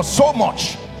 It was so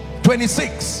much.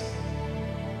 26.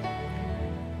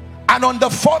 And on the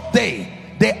 4th day,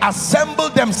 they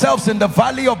assembled themselves in the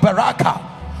valley of Beraka,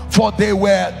 for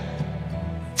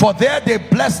there they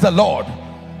blessed the Lord.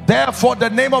 Therefore the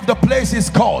name of the place is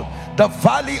called the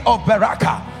valley of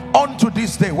Beraka unto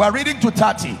this day. We're reading to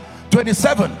 30.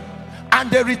 27. And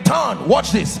they returned,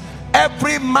 watch this,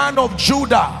 every man of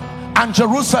Judah and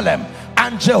Jerusalem,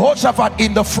 and Jehoshaphat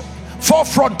in the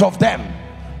forefront of them,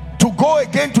 to go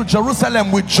again to Jerusalem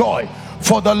with joy,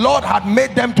 for the Lord had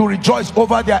made them to rejoice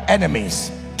over their enemies.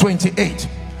 28.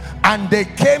 And they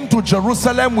came to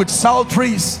Jerusalem with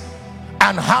psalteries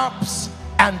and harps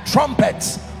and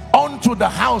trumpets unto the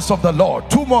house of the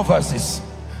Lord. 2 more verses.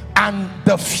 And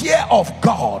the fear of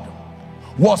God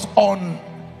was on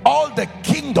all the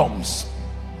kingdoms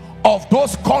of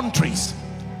those countries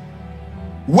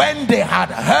when they had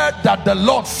heard that the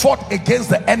Lord fought against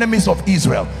the enemies of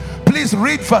Israel. Please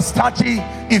read verse 30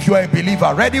 if you are a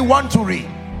believer. Ready? 1 to read.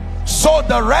 So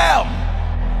the realm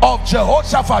of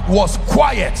Jehoshaphat was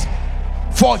quiet,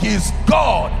 for his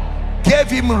God gave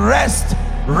him rest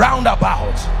round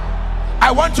about.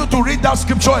 I want you to read that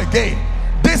scripture again.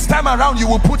 This time around you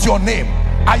will put your name.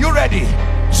 Are you ready?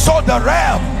 So the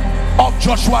realm of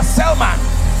Joshua Selman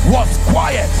was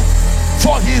quiet,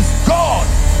 for his God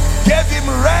gave him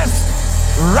rest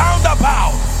round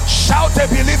about. Shout a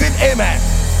believing amen.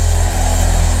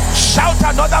 Shout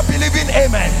another believing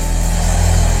amen.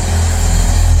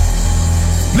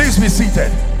 Please be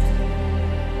seated.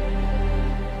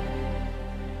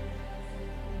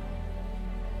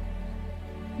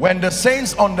 When the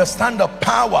saints understand the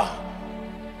power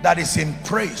that is in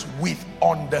praise with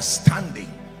understanding,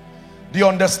 the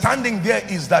understanding there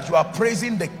is that you are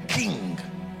praising the King.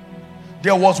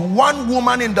 There was one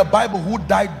woman in the Bible who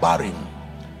died barren,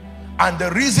 and the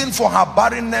reason for her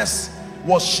barrenness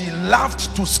was she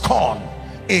laughed to scorn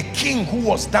a king who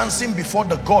was dancing before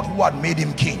the God who had made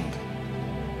him king.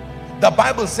 The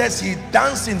Bible says he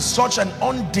danced in such an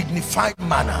undignified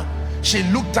manner. She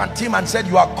looked at him and said,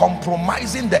 you are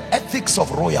compromising the ethics of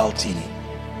royalty.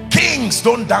 Kings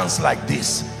don't dance like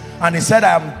this. And he said,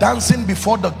 I am dancing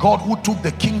before the God who took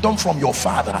the kingdom from your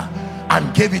father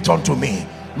and gave it unto me.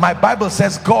 My Bible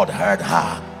says God heard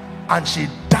her and she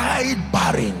died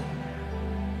barren.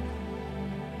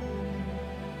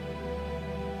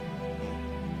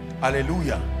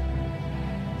 Hallelujah.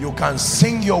 You can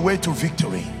sing your way to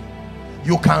victory.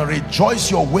 You can rejoice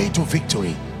your way to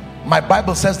victory. My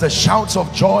Bible says the shouts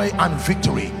of joy and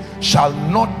victory shall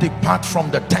not depart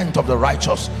from the tent of the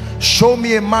righteous. Show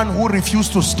me a man who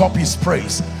refused to stop his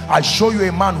praise. I show you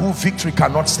a man who victory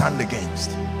cannot stand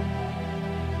against.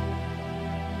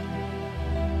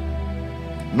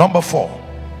 Number 4.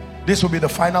 This will be the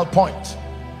final point.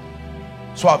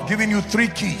 So I've given you 3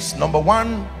 keys. Number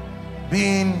 1,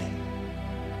 being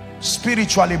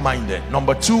spiritually minded.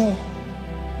 Number 2,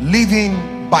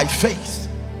 living by faith.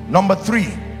 Number 3,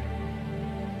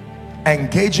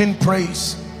 engaging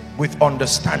praise with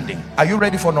understanding. Are you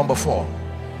ready for number 4?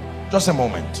 Just a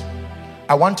moment.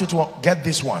 I want you to get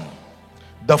this one.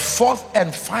 The 4th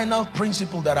and final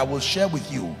principle that I will share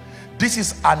with you, this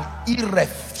is an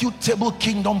irrefutable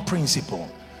kingdom principle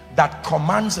that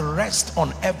commands rest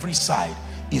on every side.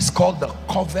 Is called the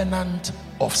covenant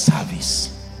of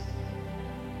service.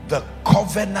 The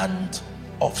covenant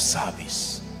of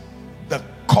service. The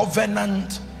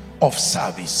covenant of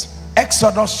service.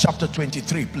 Exodus chapter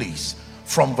 23, please,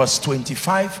 from verse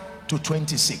 25 to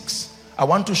 26. I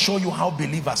want to show you how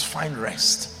believers find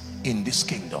rest in this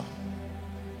kingdom.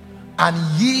 And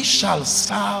ye shall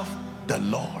serve the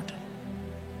Lord.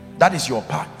 That is your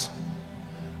part.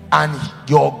 And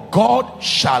your God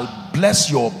shall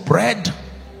bless your bread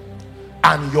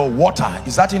and your water.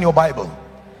 Is that in your Bible?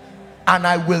 And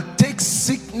I will take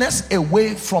sickness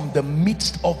away from the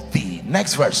midst of thee.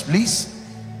 Next verse, please.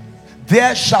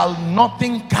 There shall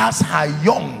nothing cast her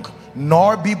young,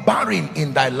 nor be barren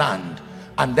in thy land.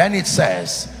 And then it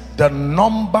says, the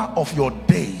number of your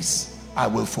days I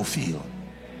will fulfill.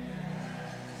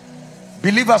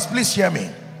 Believers, please hear me.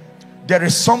 there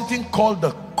is something called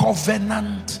the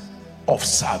covenant of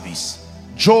service.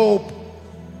 Job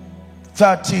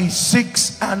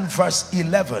 36 and verse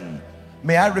 11.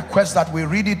 May I request that we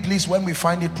read it, please, when we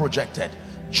find it projected.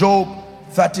 Job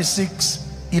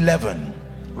 36:11.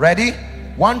 Ready?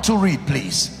 Want to read,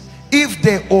 please. If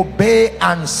they obey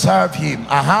and serve him,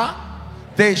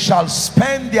 they shall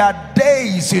spend their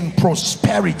days in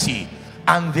prosperity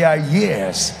and their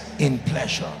years in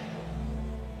pleasure.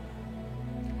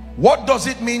 What does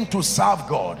it mean to serve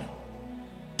God?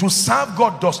 To serve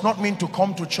God does not mean to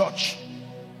come to church.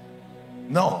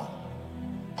 No.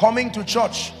 Coming to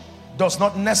church does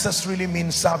not necessarily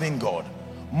mean serving God.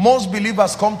 Most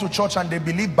believers come to church and they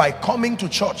believe by coming to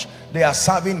church they are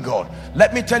serving God.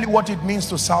 Let me tell you what it means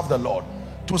to serve the Lord.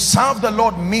 To serve the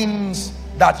Lord means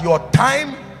that your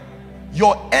time,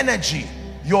 your energy,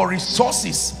 your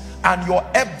resources, and your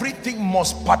everything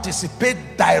must participate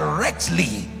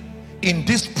directly in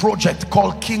this project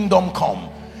called Kingdom Come,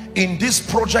 in this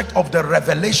project of the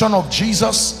revelation of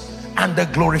Jesus and the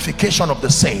glorification of the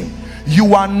same.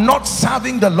 You are not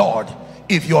serving the Lord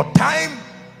if your time,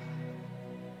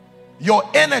 your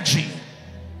energy,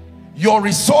 your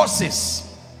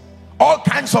resources, all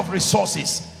kinds of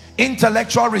resources,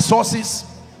 intellectual resources,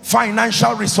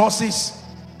 financial resources,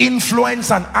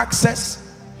 influence and access,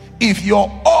 if your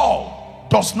all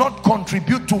does not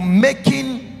contribute to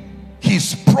making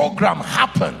his program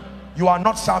happen, you are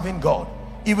not serving God,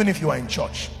 even if you are in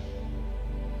church.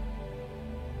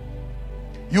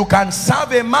 You can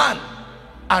serve a man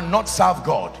and not serve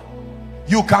God.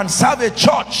 You can serve a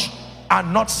church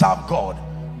and not serve God.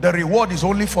 The reward is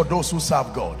only for those who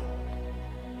serve God.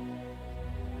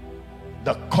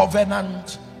 The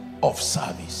covenant of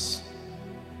service.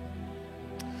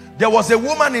 There was a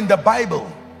woman in the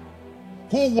Bible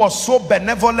who was so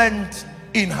benevolent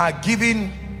in her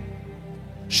giving.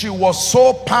 She was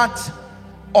so part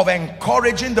of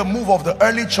encouraging the move of the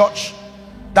early church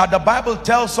that the Bible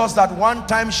tells us that one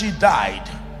time she died,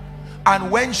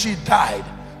 and when she died,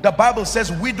 the Bible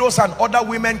says widows and other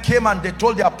women came and they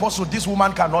told the apostle, this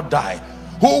woman cannot die.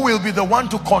 Who will be the one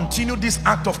to continue this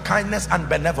act of kindness and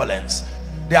benevolence?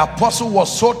 The apostle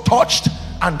was so touched,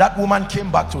 and that woman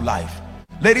came back to life.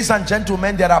 Ladies and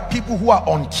gentlemen, there are people who are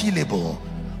unkillable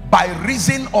by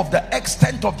reason of the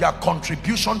extent of their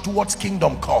contribution towards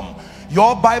Kingdom Come.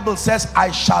 Your Bible says, I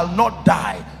shall not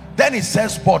die. Then it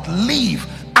says, but live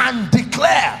and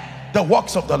declare the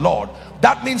works of the Lord.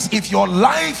 That means if your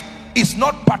life is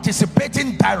not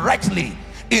participating directly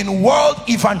in world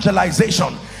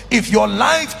evangelization, if your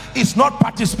life is not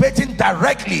participating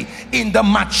directly in the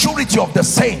maturity of the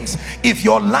saints, if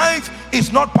your life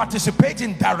is not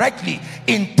participating directly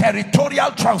in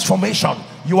territorial transformation,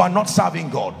 you are not serving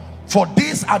God. For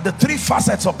these are the three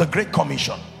facets of the Great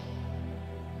Commission.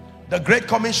 The Great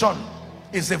Commission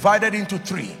is divided into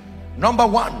three. Number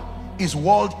one is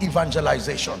world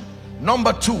evangelization.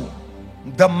 Number two,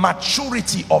 the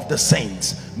maturity of the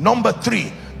saints. Number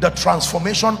three, the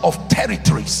transformation of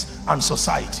territories and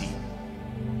society.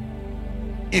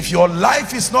 If your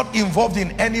life is not involved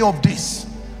in any of this,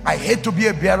 I hate to be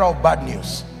a bearer of bad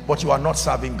news, but you are not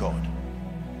serving God.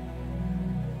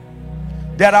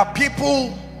 There are people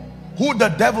who the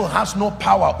devil has no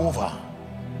power over.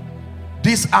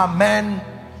 These are men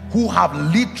who have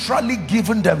literally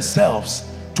given themselves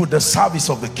to the service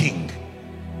of the King.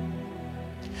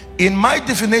 In my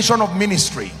definition of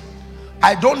ministry,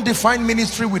 I don't define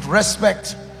ministry with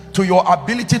respect to your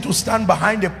ability to stand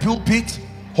behind a pulpit,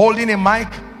 holding a mic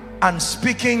and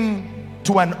speaking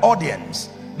to an audience.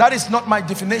 That is not my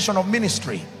definition of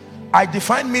ministry. I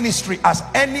define ministry as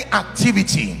any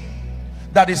activity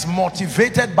that is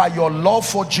motivated by your love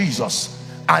for Jesus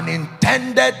and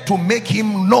intended to make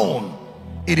him known.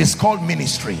 It is called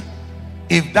ministry.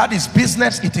 If that is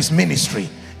business, it is ministry.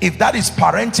 If that is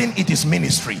parenting, it is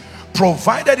ministry.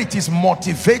 Provided it is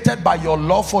motivated by your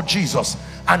love for Jesus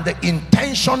and the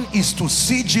intention is to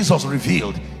see Jesus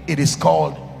revealed, it is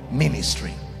called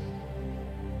ministry.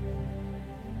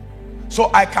 So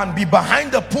I can be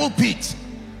behind the pulpit,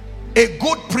 a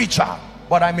good preacher,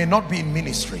 but I may not be in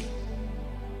ministry.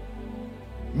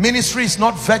 Ministry is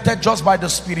not vetted just by the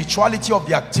spirituality of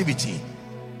the activity.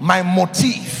 My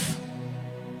motive,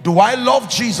 do I love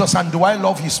Jesus and do I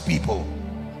love his people?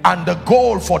 And the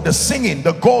goal for the singing,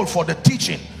 the goal for the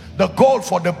teaching, the goal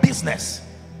for the business,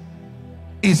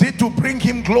 is it to bring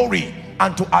him glory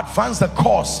and to advance the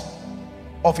cause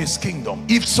of his kingdom?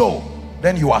 If so,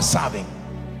 then you are serving.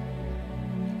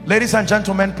 Ladies and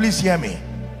gentlemen, please hear me.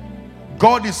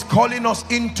 God is calling us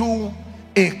into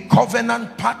a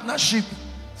covenant partnership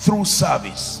through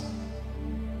service.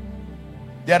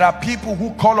 There are people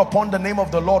who call upon the name of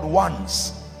the Lord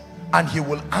once and he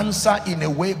will answer in a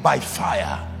way by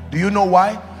fire. Do you know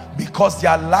why? Because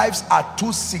their lives are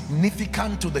too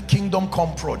significant to the Kingdom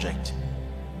Come project.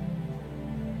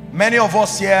 Many of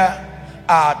us here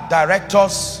are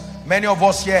directors. Many of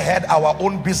us here had our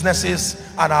own businesses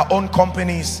and our own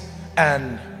companies.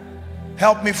 And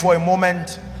help me for a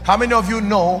moment. How many of you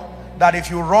know that if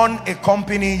you run a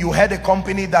company, you head a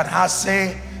company that has,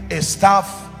 say, a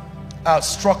staff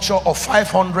structure of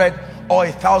 500 or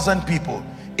 1,000 people,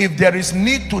 if there is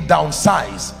need to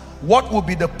downsize, what will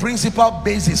be the principal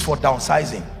basis for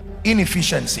downsizing?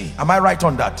 Inefficiency. Am I right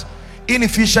on that?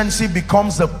 Inefficiency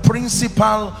becomes the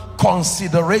principal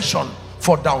consideration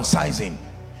for downsizing.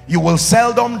 You will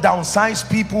seldom downsize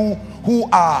people who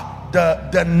are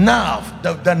the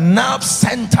nerve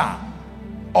center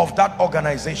of that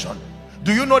organization.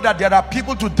 Do you know that there are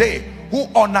people today who,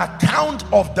 on account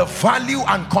of the value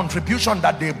and contribution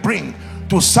that they bring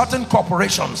to certain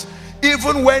corporations,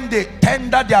 even when they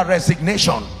tender their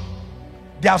resignation,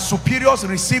 their superiors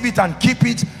receive it and keep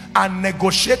it and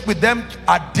negotiate with them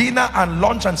at dinner and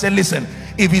lunch and say, listen,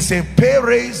 if it's a pay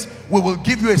raise, we will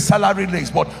give you a salary raise,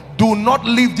 but do not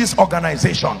leave this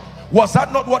organization. Was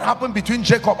that not what happened between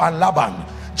Jacob and Laban?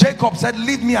 Jacob said,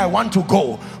 leave me, I want to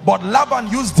go. But Laban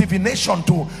used divination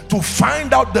to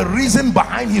find out the reason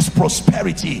behind his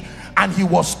prosperity. And he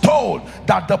was told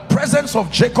that the presence of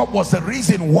Jacob was the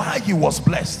reason why he was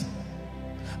blessed.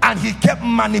 And he kept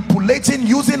manipulating,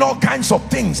 using all kinds of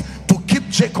things to keep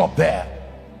Jacob there.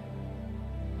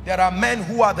 There are men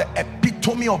who are the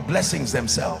epitome of blessings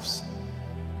themselves.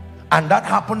 And that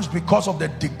happens because of the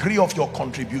degree of your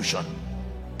contribution.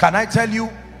 Can I tell you,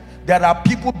 there are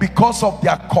people, because of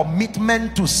their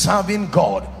commitment to serving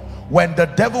God, when the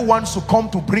devil wants to come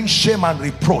to bring shame and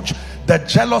reproach, the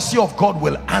jealousy of God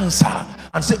will answer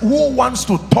and say, who wants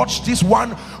to touch this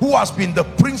one who has been the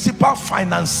principal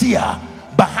financier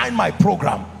behind my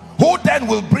program? Who then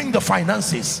will bring the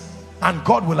finances? And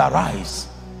God will arise.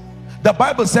 The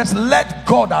Bible says, let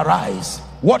God arise.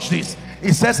 Watch this.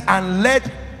 It says, and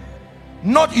let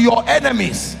not your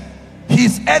enemies,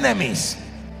 his enemies.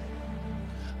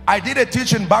 I did a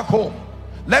teaching back home.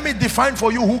 Let me define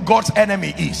for you who God's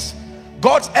enemy is.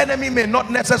 God's enemy may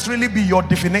not necessarily be your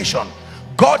definition.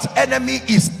 God's enemy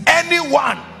is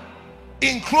anyone,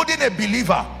 including a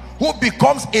believer, who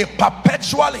becomes a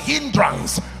perpetual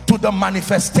hindrance to the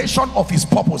manifestation of his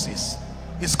purposes.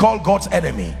 It's called God's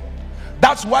enemy.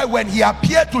 That's why when he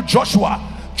appeared to Joshua,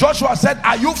 Joshua said,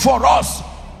 are you for us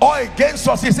or against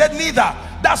us? He said, neither.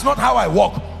 That's not how I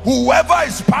walk. Whoever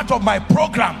is part of my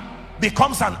program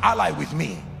becomes an ally with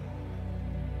me.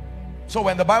 So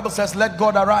when the Bible says, let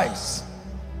God arise,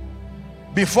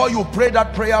 before you pray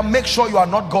that prayer, make sure you are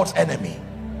not God's enemy.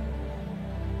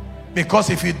 Because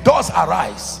if he does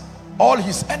arise, all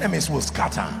his enemies will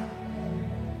scatter.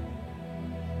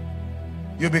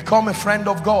 You become a friend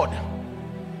of God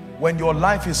when your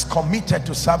life is committed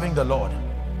to serving the Lord.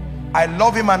 I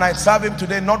love him and I serve him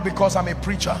today, not because I'm a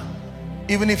preacher.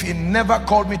 Even if he never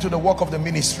called me to the work of the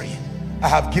ministry, I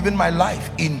have given my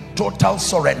life in total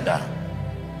surrender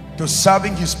to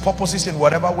serving his purposes in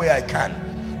whatever way I can.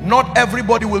 Not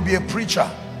everybody will be a preacher,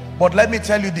 but let me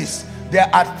tell you this, there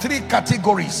are 3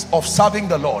 categories of serving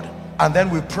the Lord, and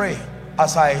then we pray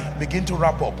as I begin to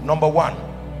wrap up. Number 1,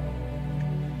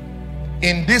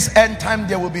 in this end time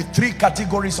there will be 3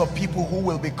 categories of people who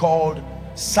will be called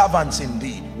servants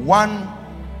indeed. 1,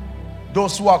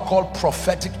 those who are called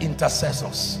prophetic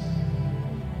intercessors.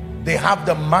 They have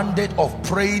the mandate of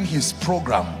praying his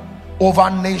program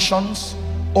over nations,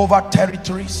 over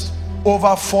territories,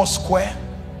 over Foursquare.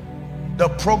 The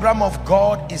program of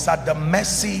God is at the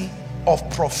mercy of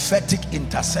prophetic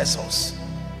intercessors.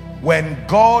 When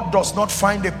God does not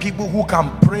find the people who can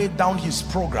pray down his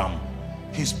program,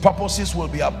 his purposes will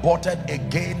be aborted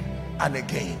again and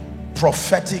again.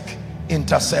 Prophetic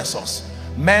intercessors,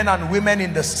 men and women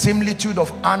in the similitude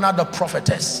of Anna the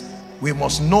prophetess. We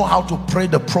must know how to pray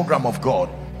the program of God.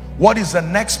 What is the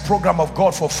next program of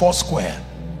God for Foursquare?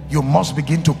 You must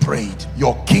begin to pray it.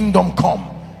 Your kingdom come,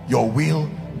 your will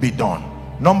be done.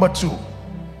 Number 2,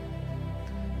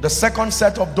 the second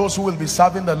set of those who will be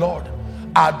serving the Lord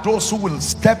are those who will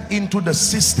step into the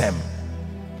system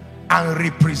and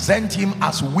represent him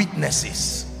as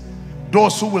witnesses.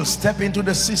 Those who will step into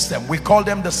the system, we call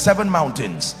them the 7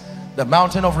 mountains. The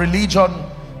mountain of religion,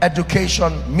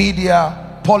 education, media,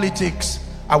 politics.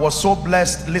 I was so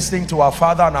blessed listening to our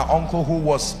father and our uncle who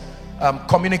was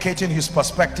communicating his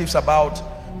perspectives about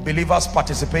believers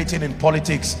participating in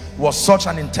politics. It was such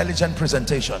an intelligent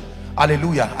presentation.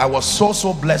 Hallelujah. I was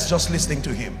so blessed just listening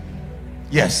to him.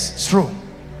 Yes, it's true.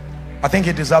 I think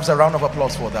he deserves a round of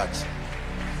applause for that.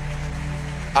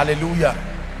 Hallelujah.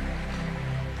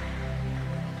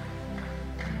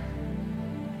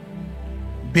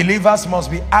 Believers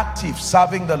must be active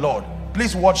serving the Lord.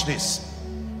 Please watch this.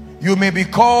 You may be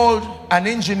called an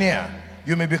engineer,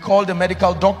 you may be called a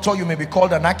medical doctor, you may be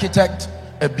called an architect,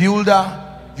 a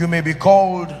builder, you may be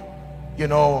called, you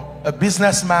know, a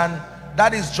businessman.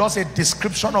 That is just a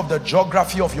description of the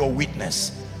geography of your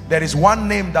witness. There is one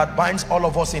name that binds all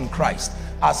of us in Christ.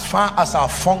 As far as our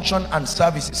function and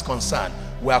service is concerned,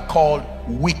 we are called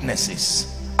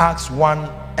witnesses. Acts 1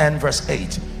 and verse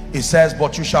 8. It says,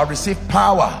 but you shall receive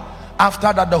power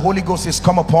after that the Holy Ghost is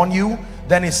come upon you.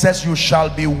 Then it says you shall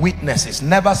be witnesses.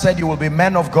 Never said you will be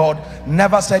men of God,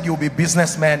 never said you will be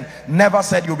businessmen, never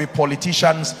said you will be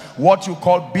politicians. What you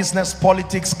call business,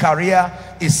 politics, career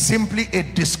is simply a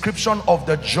description of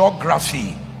the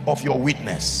geography of your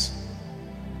witness.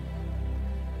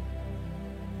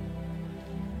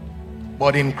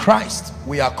 But in Christ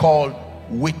we are called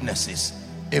witnesses.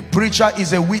 A preacher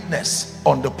is a witness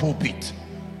on the pulpit.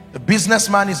 A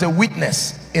businessman is a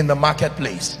witness in the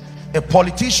marketplace. A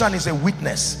politician is a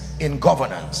witness in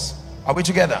governance. Are we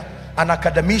together? An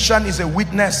academician is a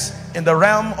witness in the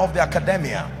realm of the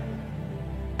academia.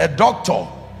 A doctor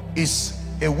is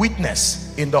a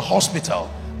witness in the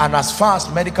hospital. And as far as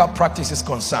medical practice is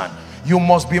concerned, you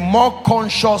must be more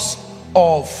conscious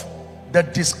of the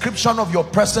description of your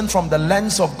person from the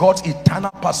lens of God's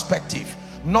eternal perspective,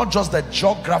 not just the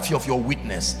geography of your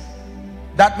witness.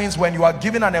 That means when you are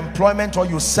given an employment or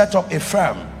you set up a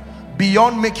firm,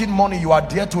 beyond making money, you are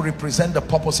there to represent the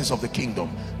purposes of the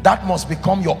kingdom. That must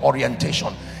become your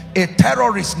orientation. A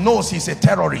terrorist knows he's a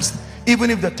terrorist, even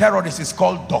if the terrorist is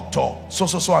called doctor so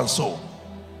and so.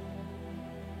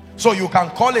 So you can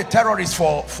call a terrorist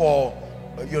for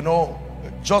you know,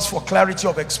 just for clarity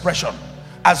of expression.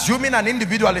 Assuming an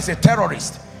individual is a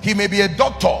terrorist, he may be a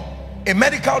doctor, a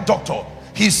medical doctor.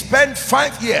 He spent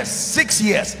 5 years, 6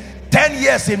 years, 10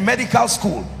 years in medical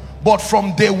school, but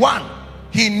from day one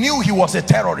he knew he was a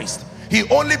terrorist. He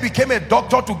only became a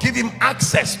doctor to give him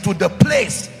access to the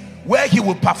place where he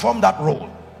will perform that role.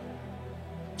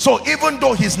 So even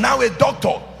though he's now a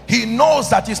doctor, he knows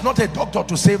that he's not a doctor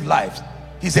to save lives.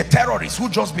 He's a terrorist who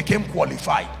just became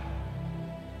qualified.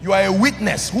 You are a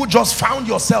witness who just found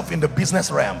yourself in the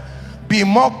business realm. Be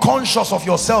more conscious of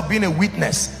yourself being a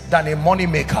witness than a money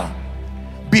maker.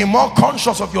 Be more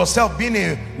conscious of yourself being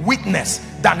a witness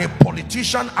than a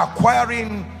politician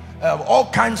acquiring all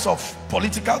kinds of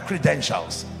political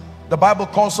credentials. The Bible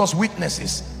calls us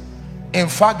witnesses. In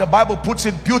fact, the Bible puts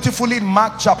it beautifully in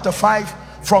Mark chapter 5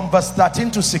 from verse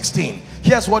 13 to 16.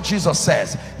 Here's what Jesus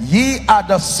says: ye are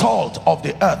the salt of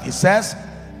the earth. It says,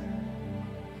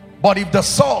 but if the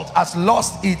salt has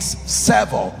lost its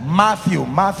savor, Matthew,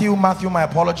 my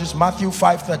apologies, Matthew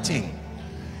 5:13.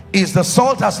 Is the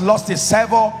salt has lost its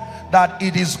savor, that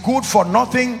it is good for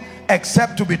nothing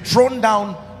except to be thrown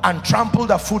down and trampled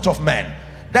the foot of men.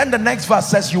 Then the next verse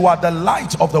says, you are the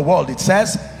light of the world. It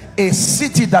says, a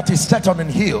city that is set on a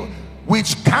hill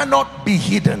which cannot be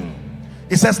hidden.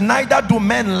 It says, neither do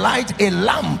men light a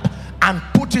lamp and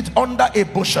put it under a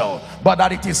bushel, but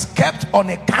that it is kept on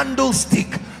a candlestick,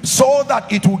 so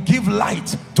that it will give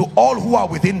light to all who are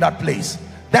within that place.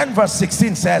 Then verse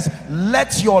 16 says,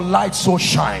 let your light so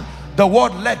shine. The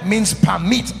word let means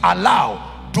permit,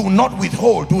 allow, do not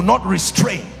withhold, do not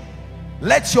restrain.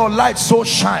 Let your light so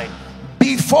shine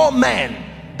before men,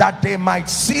 that they might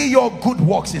see your good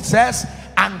works, it says,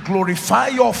 and glorify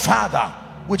your Father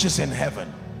which is in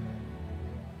heaven.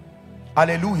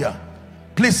 Hallelujah.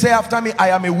 Please say after me, I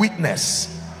am a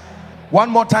witness. One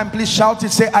more time, please shout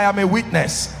it. Say, I am a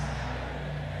witness.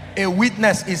 A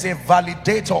witness is a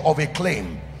validator of a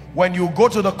claim. When you go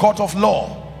to the court of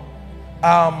law,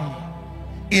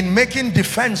 in making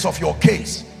defense of your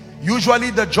case, usually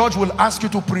the judge will ask you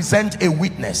to present a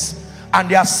witness, and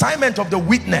the assignment of the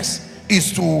witness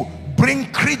is to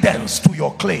bring credence to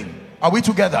your claim. Are we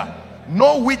together?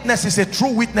 No witness is a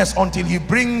true witness until he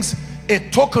brings a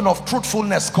token of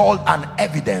truthfulness called an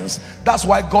evidence. That's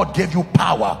why God gave you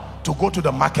power to go to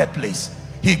the marketplace.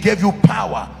 He gave you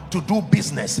power to do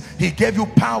business. He gave you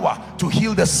power to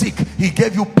heal the sick. He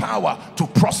gave you power to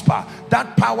prosper.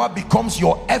 That power becomes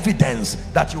your evidence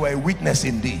that you are a witness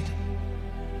indeed.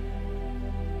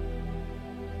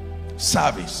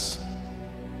 Service.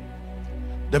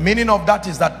 The meaning of that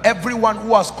is that everyone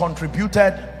who has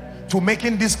contributed to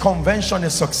making this convention a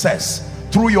success,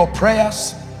 through your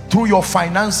prayers, through your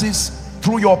finances,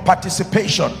 through your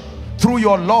participation, through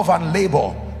your love and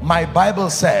labor, my Bible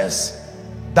says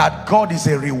that God is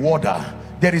a rewarder.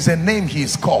 There is a name he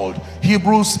is called.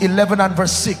 Hebrews 11 and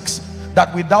verse 6.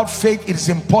 that without faith it is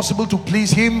impossible to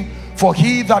please him. For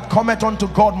he that cometh unto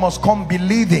God must come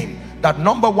believing that,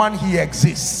 number one, he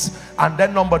exists, and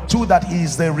then number two, that he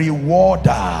is the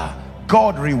rewarder.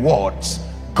 God rewards.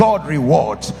 God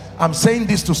rewards. I'm saying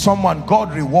this to someone,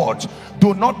 God rewards.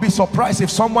 Do not be surprised if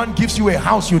someone gives you a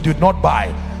house you did not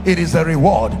buy. It is a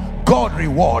reward. God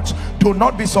rewards. Do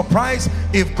not be surprised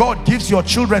if God gives your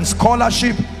children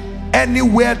scholarship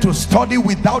anywhere to study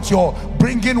without your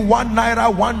bringing 1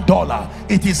 naira,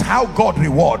 $1. It is how God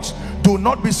rewards. Do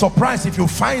not be surprised if you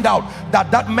find out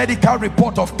that that medical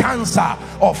report of cancer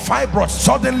or fibroids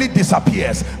suddenly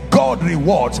disappears. God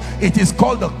rewards. It is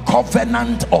called the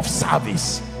covenant of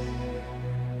service.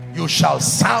 You shall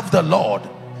serve the Lord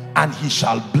and he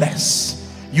shall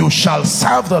bless. You shall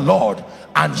serve the Lord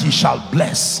and he shall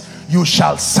bless. You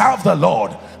shall serve the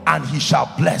Lord and he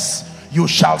shall bless. You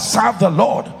shall serve the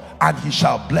Lord and he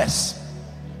shall bless.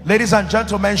 Ladies and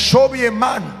gentlemen, show me a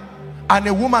man and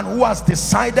a woman who has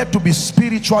decided to be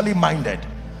spiritually minded,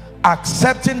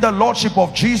 accepting the lordship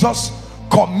of Jesus,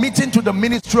 committing to the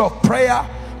ministry of prayer,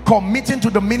 committing to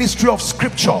the ministry of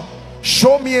scripture.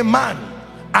 Show me a man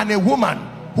and a woman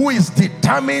who is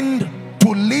determined to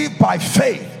live by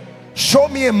faith. Show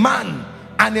me a man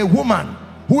and a woman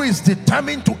who is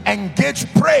determined to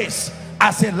engage praise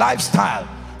as a lifestyle.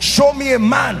 Show me a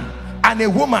man and a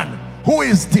woman who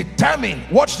is determined,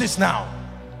 watch this now,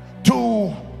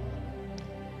 to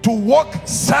work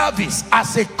service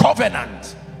as a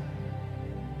covenant.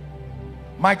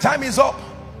 My time is up.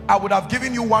 I would have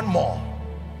given you one more.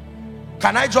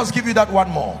 Can I just give you that one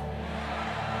more?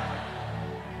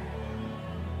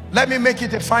 Let me make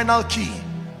it a final key.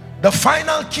 The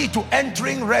final key to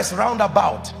entering rest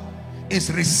roundabout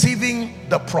is receiving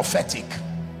the prophetic.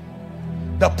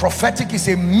 The prophetic is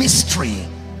a mystery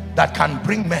that can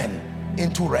bring men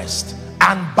into rest.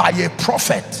 And by a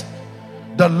prophet,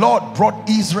 the Lord brought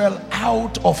Israel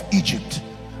out of Egypt,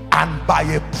 and by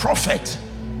a prophet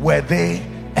were they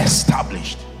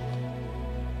established.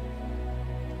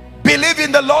 Believe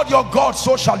in the Lord your God,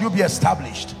 so shall you be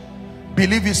established.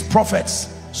 Believe his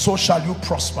prophets, so shall you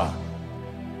prosper.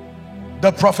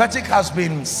 The prophetic has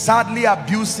been sadly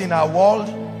abused in our world,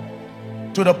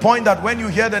 to the point that when you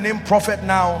hear the name prophet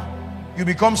now, you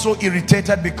become so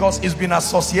irritated because it's been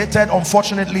associated,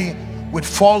 unfortunately, with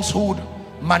falsehood,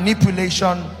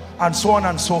 manipulation, and so on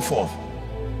and so forth.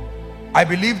 I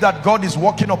believe that God is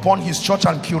working upon his church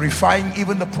and purifying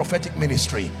even the prophetic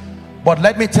ministry. But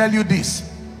let me tell you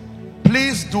this,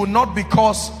 please do not,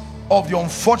 because of the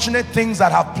unfortunate things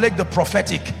that have plagued the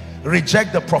prophetic,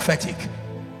 reject the prophetic.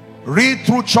 Read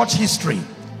through church history.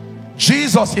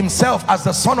 Jesus himself, as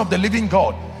the Son of the living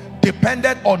God,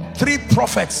 depended on 3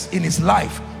 prophets in his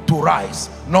life to rise.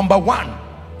 Number 1,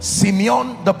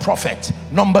 Simeon the prophet.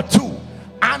 Number 2,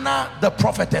 Anna the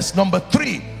prophetess. Number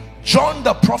 3, John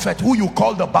the prophet, who you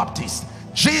call the Baptist.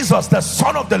 Jesus, the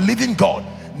Son of the living God,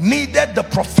 needed the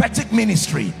prophetic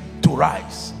ministry to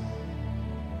rise.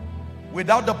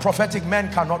 Without the prophetic,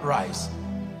 men cannot rise.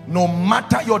 No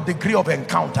matter your degree of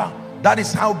encounter, that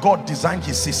is how God designed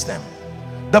his system.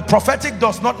 The prophetic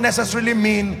does not necessarily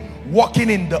mean walking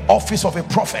in the office of a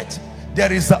prophet.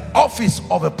 There is the office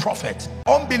of a prophet.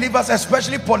 Unbelievers,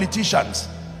 especially politicians,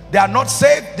 they are not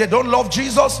saved, they don't love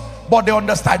Jesus, but they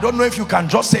understand. I don't know if you can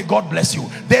just say God bless you.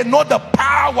 They know the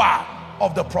power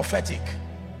of the prophetic.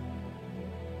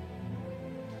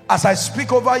 As I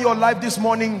speak over your life this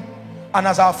morning, and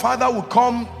as our Father will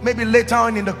come maybe later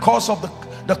on in the course of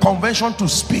the convention to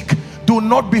speak, do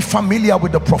not be familiar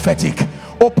with the prophetic.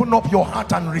 Open up your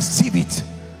heart and receive it.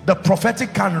 The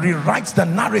prophetic can rewrite the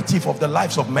narrative of the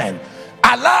lives of men.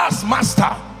 Alas,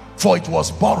 master, for it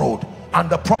was borrowed. And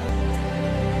the prophet,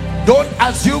 don't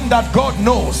assume that God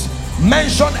knows.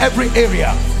 Mention every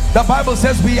area. The Bible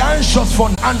says, be anxious for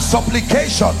and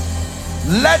supplication.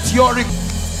 Let your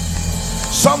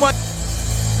someone,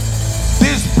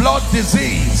 this blood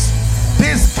disease,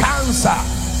 this cancer,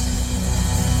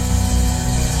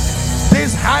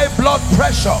 this high blood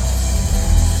pressure,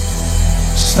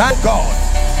 stand God,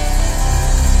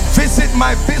 visit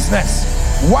my business,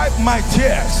 wipe my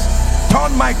tears,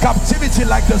 turn my captivity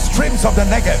like the streams of the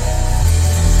Negev.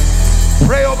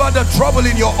 Pray over the trouble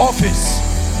in your office,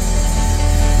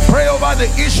 pray over the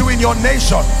issue in your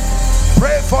nation,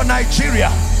 pray for Nigeria.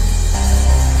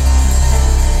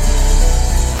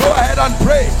 Go ahead and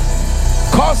pray.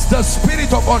 Cause the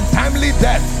spirit of untimely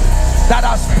death that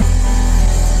has...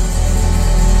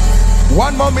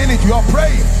 One more minute, you are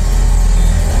praying.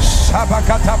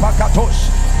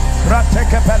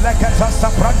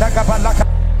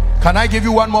 Can I give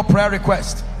you one more prayer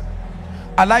request?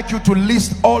 I'd like you to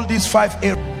list all these 5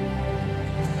 areas.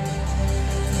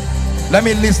 Let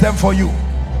me list them for you.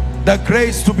 The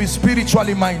grace to be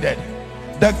spiritually minded,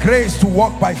 the grace to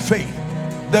walk by faith,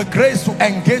 the grace to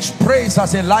engage praise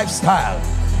as a lifestyle,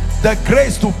 the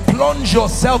grace to plunge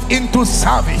yourself into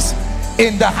service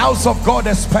in the house of God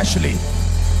especially,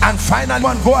 and finally,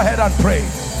 go ahead and pray.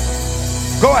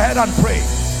 Go ahead and pray.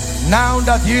 Now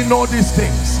that you know these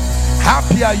things,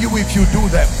 happy are you if you do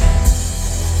them.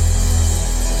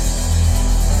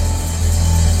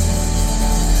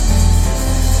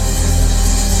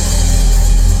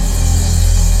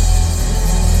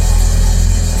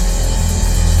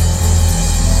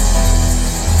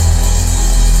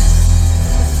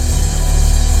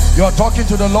 You're talking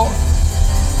to the Lord.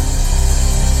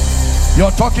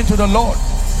 You're talking to the Lord,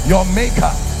 your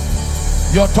maker.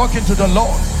 You're talking to the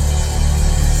Lord.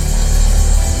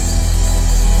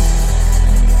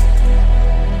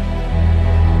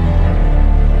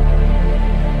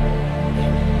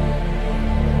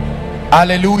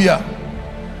 Hallelujah.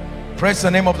 Praise the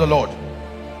name of the Lord.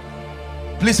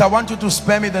 Please, I want you to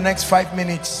spare me the next 5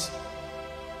 minutes.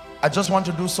 I just want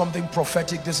to do something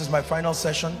prophetic. This is my final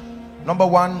session. Number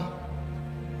one,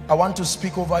 I want to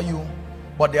speak over you,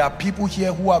 but there are people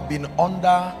here who have been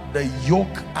under the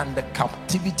yoke and the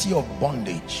captivity of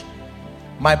bondage.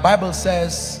 My Bible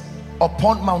says,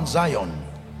 upon Mount Zion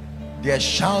there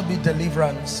shall be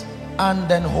deliverance and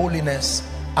then holiness,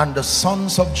 and the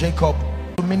sons of Jacob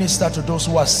to minister to those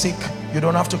who are sick. You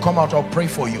don't have to come out, I'll pray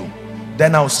for you.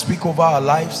 Then I'll speak over our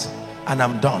lives and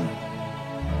I'm done.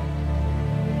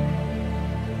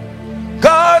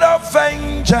 God of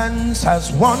vengeance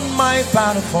has won my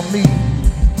battle for me.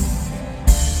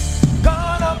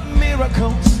 God of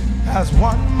miracles has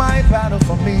won my battle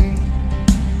for me.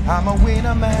 I'm a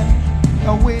winner man,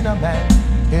 a winner man.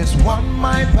 He's won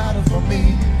my battle for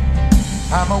me.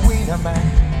 I'm a winner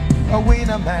man, a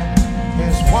winner man.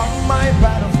 He's won my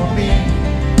battle for me.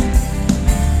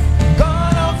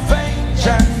 God of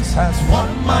vengeance has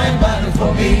won my battle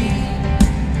for me.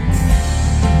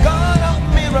 God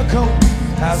of miracles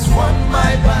has won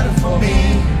my battle for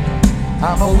me.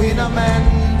 I'm a winner man,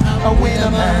 a winner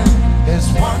man. He's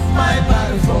won my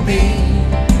battle for me.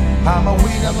 I'm a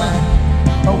winner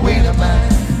man, a winner man.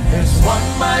 He's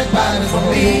won my battle for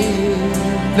me.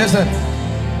 Listen,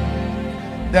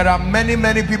 there are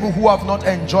many people who have not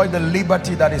enjoyed the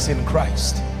liberty that is in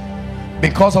Christ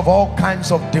because of all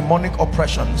kinds of demonic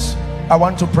oppressions. I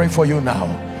want to pray for you now,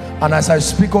 and as I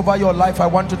speak over your life, I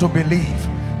want you to believe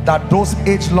that those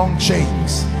age-long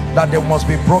chains, that they must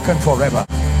be broken forever.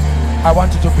 I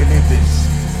want you to believe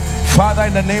this. Father,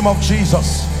 in the name of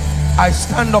Jesus, I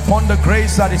stand upon the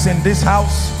grace that is in this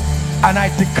house, and I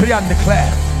decree and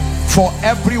declare for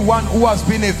everyone who has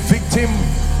been a victim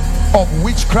of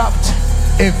witchcraft,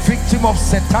 a victim of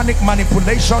satanic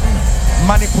manipulation,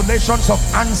 manipulations of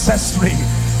ancestry,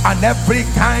 and every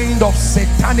kind of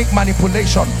satanic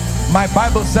manipulation. My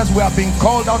Bible says we have been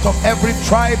called out of every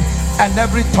tribe and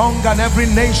every tongue and every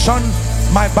nation.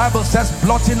 My Bible says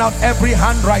blotting out every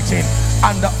handwriting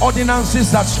and the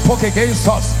ordinances that spoke against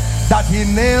us, that he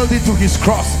nailed it to his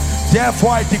cross.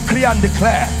 Therefore I decree and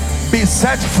declare, be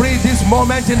set free this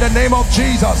moment in the name of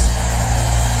Jesus.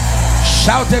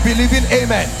 Shout a believing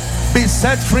amen. Be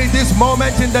set free this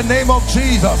moment in the name of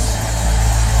Jesus.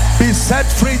 Be set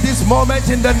free this moment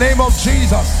in the name of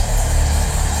Jesus.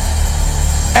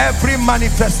 Every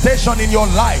manifestation in your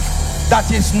life that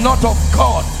is not of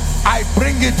God, I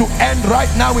bring it to end right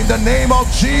now in the name of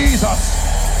Jesus.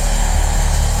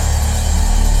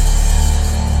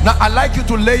 Now I'd like you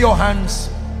to lay your hands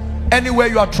anywhere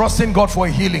you are trusting God for a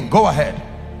healing. Go ahead.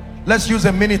 Let's use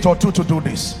a minute or two to do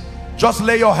this. Just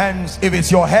lay your hands. If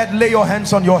it's your head, lay your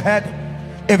hands on your head.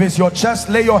 If it's your chest,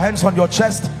 lay your hands on your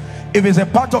chest. If it's a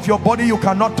part of your body you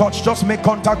cannot touch, just make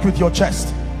contact with your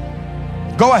chest.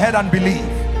 Go ahead and believe.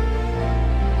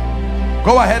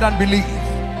 Go ahead and believe.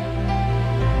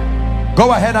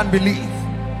 Go ahead and believe.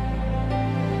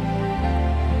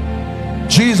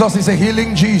 Jesus is a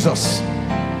healing Jesus.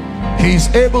 He is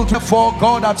able to, for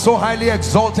God had so highly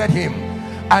exalted him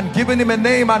and given him a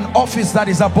name and office that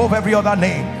is above every other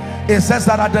name. It says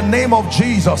that at the name of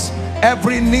Jesus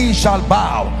every knee shall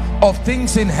bow, of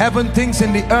things in heaven, things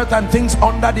in the earth, and things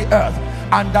under the earth,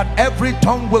 and that every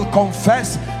tongue will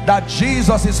confess that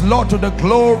Jesus is Lord, to the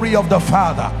glory of the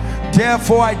Father.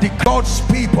 Therefore I declare God's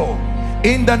people,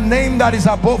 in the name that is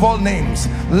above all names,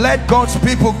 let God's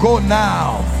people go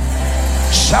now.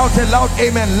 Shout a loud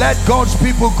amen. Let God's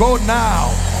people go now.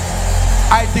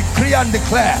 I decree and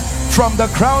declare, from the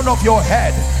crown of your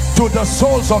head to the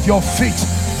soles of your feet,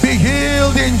 be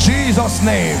healed in Jesus'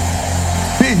 name.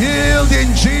 Be healed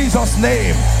in Jesus'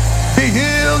 name. Be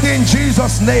healed in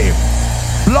Jesus' name.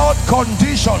 Blood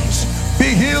conditions,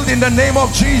 be healed in the name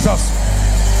of Jesus.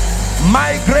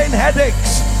 Migraine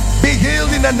headaches, be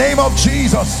healed in the name of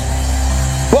Jesus.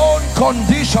 Bone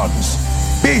conditions,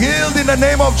 be healed in the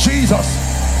name of Jesus.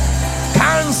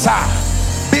 Cancer,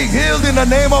 be healed in the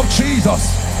name of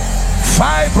Jesus.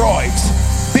 Fibroids,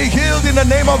 be healed in the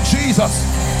name of Jesus.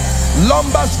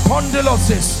 Lumbar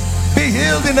spondylosis, be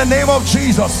healed in the name of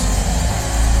Jesus.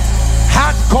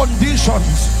 Heart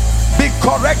conditions, be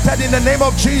corrected in the name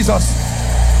of Jesus.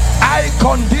 Eye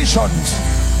conditions,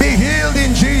 be healed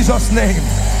in Jesus' name.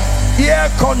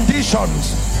 Ear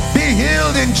conditions, be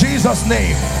healed in Jesus'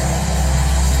 name.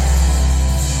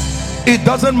 It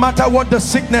doesn't matter what the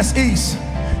sickness is.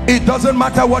 It doesn't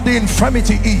matter what the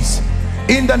infirmity is.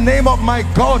 In the name of my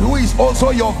God, who is also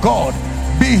your God,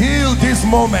 be healed this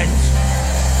moment.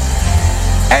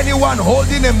 Anyone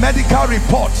holding a medical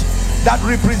report that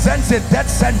represents a death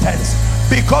sentence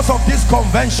because of this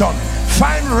convention,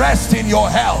 find rest in your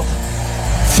health.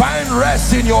 Find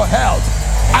rest in your health.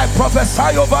 I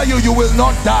prophesy over you, you will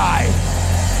not die.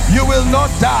 You will not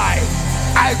die.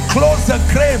 I close the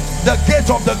grave, the gate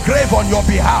of the grave on your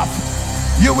behalf.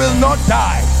 You will not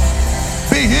die.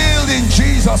 Be healed in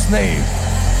Jesus' name.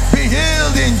 Be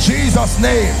healed in Jesus'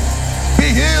 name. Be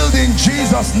healed in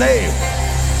Jesus' name.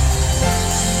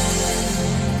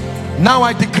 Now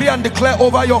I decree and declare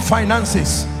over your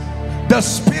finances, the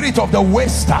spirit of the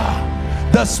waster,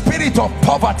 the spirit of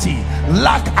poverty,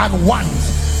 lack and want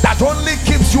that only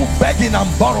keeps you begging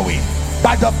and borrowing,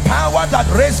 by the power that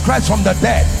raised Christ from the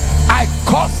dead, I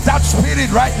curse that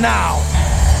spirit right now.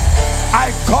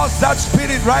 I curse that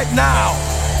spirit right now.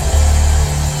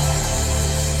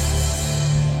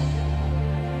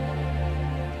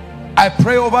 I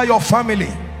pray over your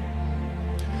family.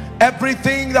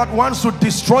 Everything that wants to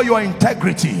destroy your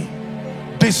integrity,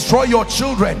 destroy your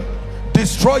children,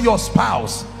 destroy your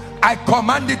spouse, I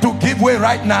command it to give way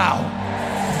right now.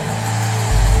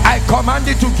 I command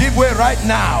it to give way right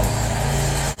now.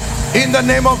 In the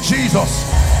name of Jesus.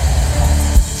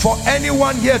 For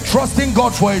anyone here trusting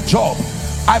God for a job,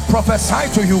 I prophesy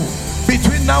to you,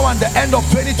 between now and the end of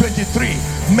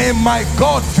 2023, may my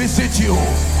God visit you.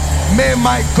 May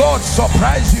my God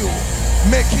surprise you.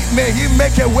 May he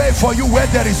make a way for you where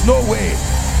there is no way.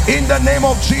 In the name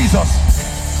of Jesus.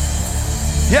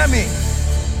 Hear me.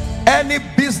 Any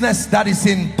business that is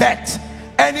in debt,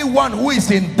 anyone who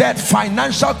is in debt,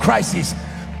 financial crisis,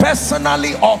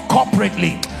 personally or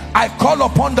corporately, I call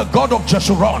upon the God of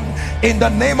Jeshurun in the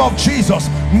name of Jesus.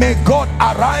 May God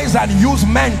arise and use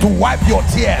men to wipe your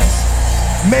tears.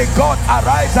 May God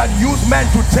arise and use men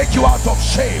to take you out of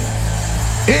shame.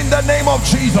 In the name of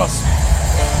Jesus.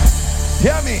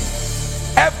 Hear me.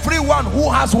 Everyone who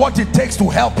has what it takes to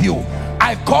help you,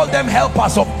 I call them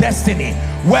helpers of destiny.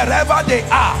 Wherever they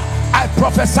are, I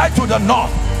prophesy to the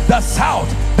north, the south,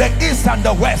 the east and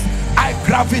the west. I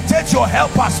gravitate your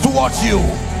helpers towards you.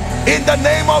 In the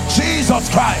name of Jesus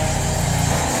Christ.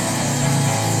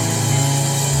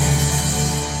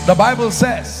 The Bible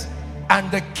says, and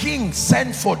the king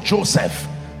sent for Joseph,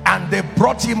 and they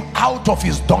brought him out of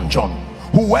his dungeon.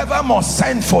 Whoever must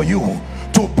send for you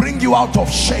to bring you out of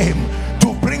shame,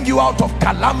 to bring you out of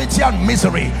calamity and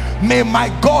misery, may my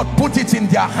God put it in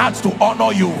their hearts to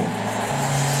honor you.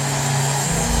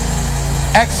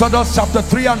 Exodus chapter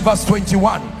 3 and verse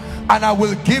 21. And I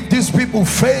will give these people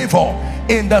favor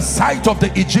in the sight of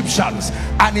the Egyptians,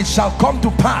 and it shall come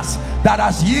to pass that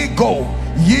as ye go,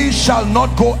 ye shall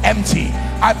not go empty.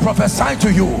 I prophesy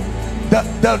to you,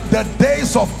 the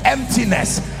days of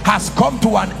emptiness has come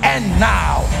to an end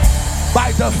now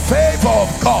by the favor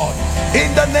of God,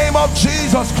 in the name of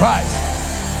Jesus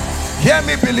Christ. Hear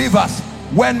me, believers.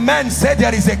 When men say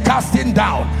there is a casting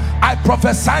down, I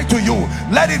prophesy to you,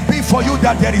 let it be for you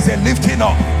that there is a lifting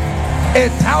up.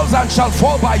 1,000 shall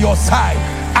fall by your side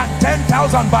and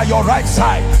 10,000 by your right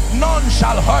side. None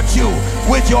shall hurt you.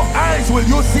 With your eyes will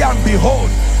you see and behold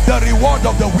the reward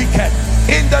of the wicked,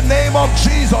 in the name of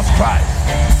Jesus Christ.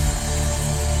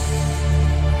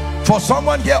 For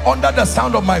someone here under the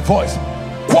sound of my voice,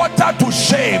 quarter to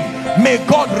shame, may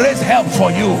God raise help for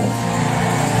you,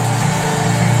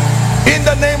 in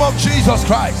the name of Jesus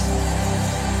Christ.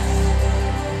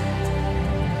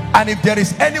 And if there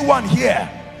is anyone here,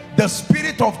 the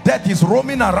spirit of death is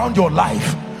roaming around your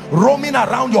life, roaming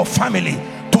around your family,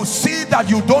 to see that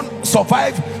you don't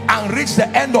survive and reach the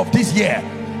end of this year,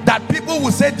 that people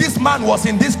will say this man was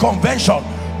in this convention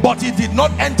but he did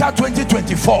not enter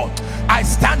 2024. I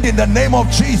stand in the name of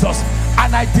Jesus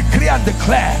and I decree and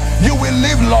declare, you will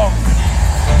live long.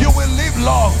 You will live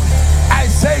long. I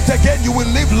say it again, you will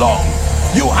live long.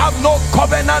 You have no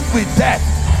covenant with death.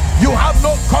 You have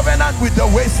no covenant with the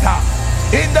waster.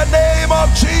 In the name of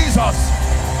Jesus. Jesus.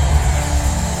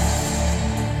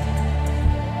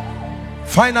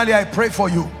 Finally, I pray for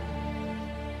you.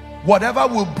 Whatever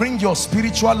will bring your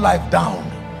spiritual life down.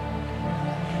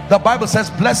 The Bible says,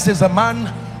 blessed is the man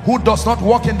who does not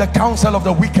walk in the counsel of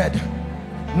the wicked,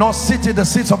 nor sit in the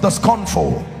seats of the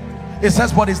scornful. It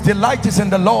says, but his delight is in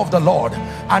the law of the Lord,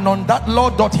 and on that law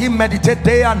doth he meditate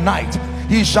day and night.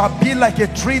 He shall be like a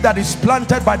tree that is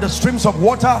planted by the streams of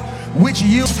water, which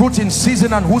yields fruit in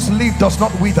season, and whose leaf does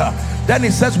not wither. Then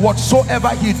it says, whatsoever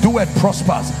he doeth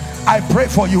prospers. I pray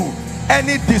for you,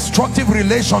 any destructive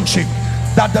relationship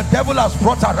that the devil has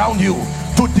brought around you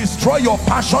to destroy your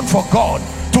passion for God,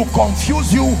 to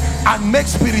confuse you and make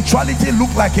spirituality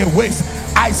look like a waste,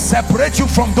 I separate you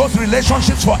from those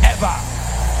relationships forever.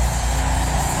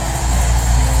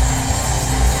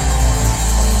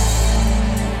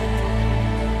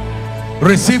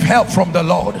 Receive help from the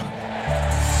Lord.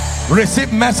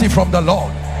 Receive mercy from the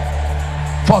Lord.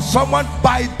 For someone,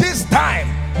 by this time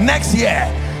next year,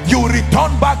 you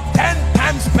return back 10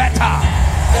 times better.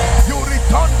 You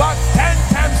return back 10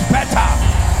 times better,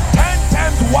 10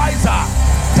 times wiser,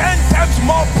 10 times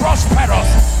more prosperous,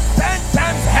 10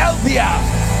 times healthier,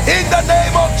 in the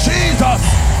name of Jesus.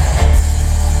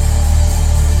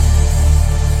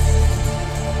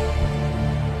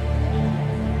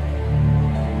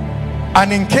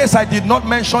 And in case I did not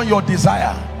mention your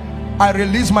desire, I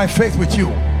release my faith with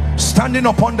you, standing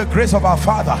upon the grace of our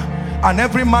Father and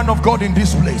every man of God in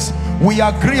this place. We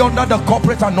agree under the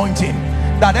corporate anointing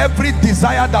that every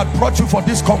desire that brought you for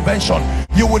this convention,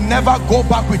 you will never go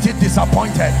back with it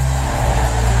disappointed.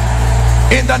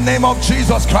 In the name of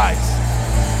Jesus Christ.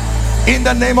 In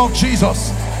the name of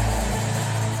Jesus.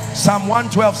 Psalm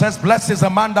 112 says, blessed is the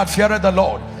man that feareth the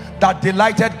Lord, that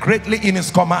delighted greatly in his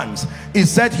commands. He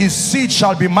said his seed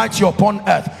shall be mighty upon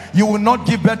earth. You will not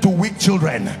give birth to weak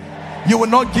children. You will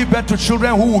not give birth to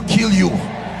children who will kill you.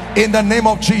 In the name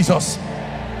of Jesus.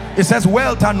 It says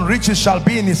wealth and riches shall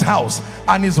be in his house,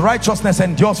 and his righteousness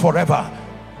endures forever.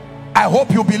 I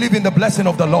hope you believe in the blessing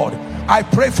of the Lord. I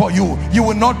pray for you, you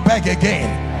will not beg again.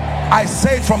 I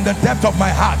say it from the depth of my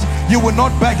heart, you will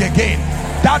not beg again.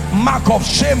 That mark of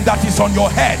shame that is on your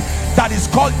head, that is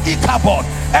called Ichabod,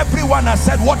 everyone has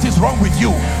said, what is wrong with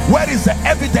you? Where is the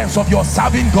evidence of your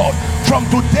serving God? From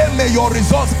today, may your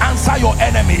results answer your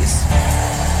enemies.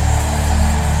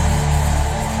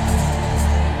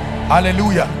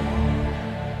 Hallelujah.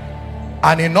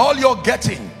 And in all your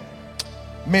getting,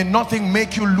 may nothing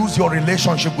make you lose your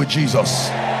relationship with Jesus.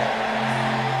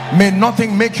 May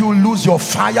nothing make you lose your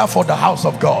fire for the house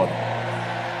of God.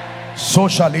 So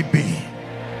shall it be.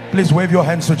 Please wave your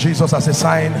hands to Jesus as a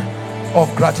sign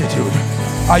of gratitude.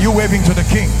 Are you waving to the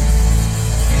King?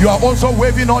 You are also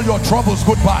waving all your troubles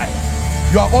goodbye.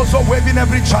 You are also waving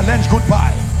every challenge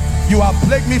goodbye. You have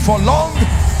plagued me for long,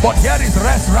 but here is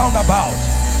rest round about.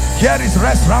 Here is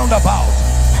rest round about.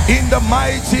 In the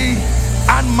mighty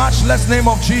and matchless name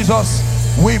of Jesus,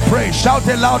 we pray. Shout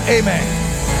a loud amen.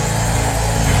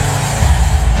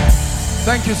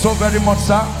 Thank you so very much,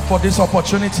 sir, for this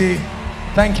opportunity.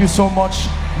 Thank you so much.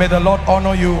 May the Lord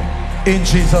honor you in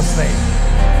Jesus' name.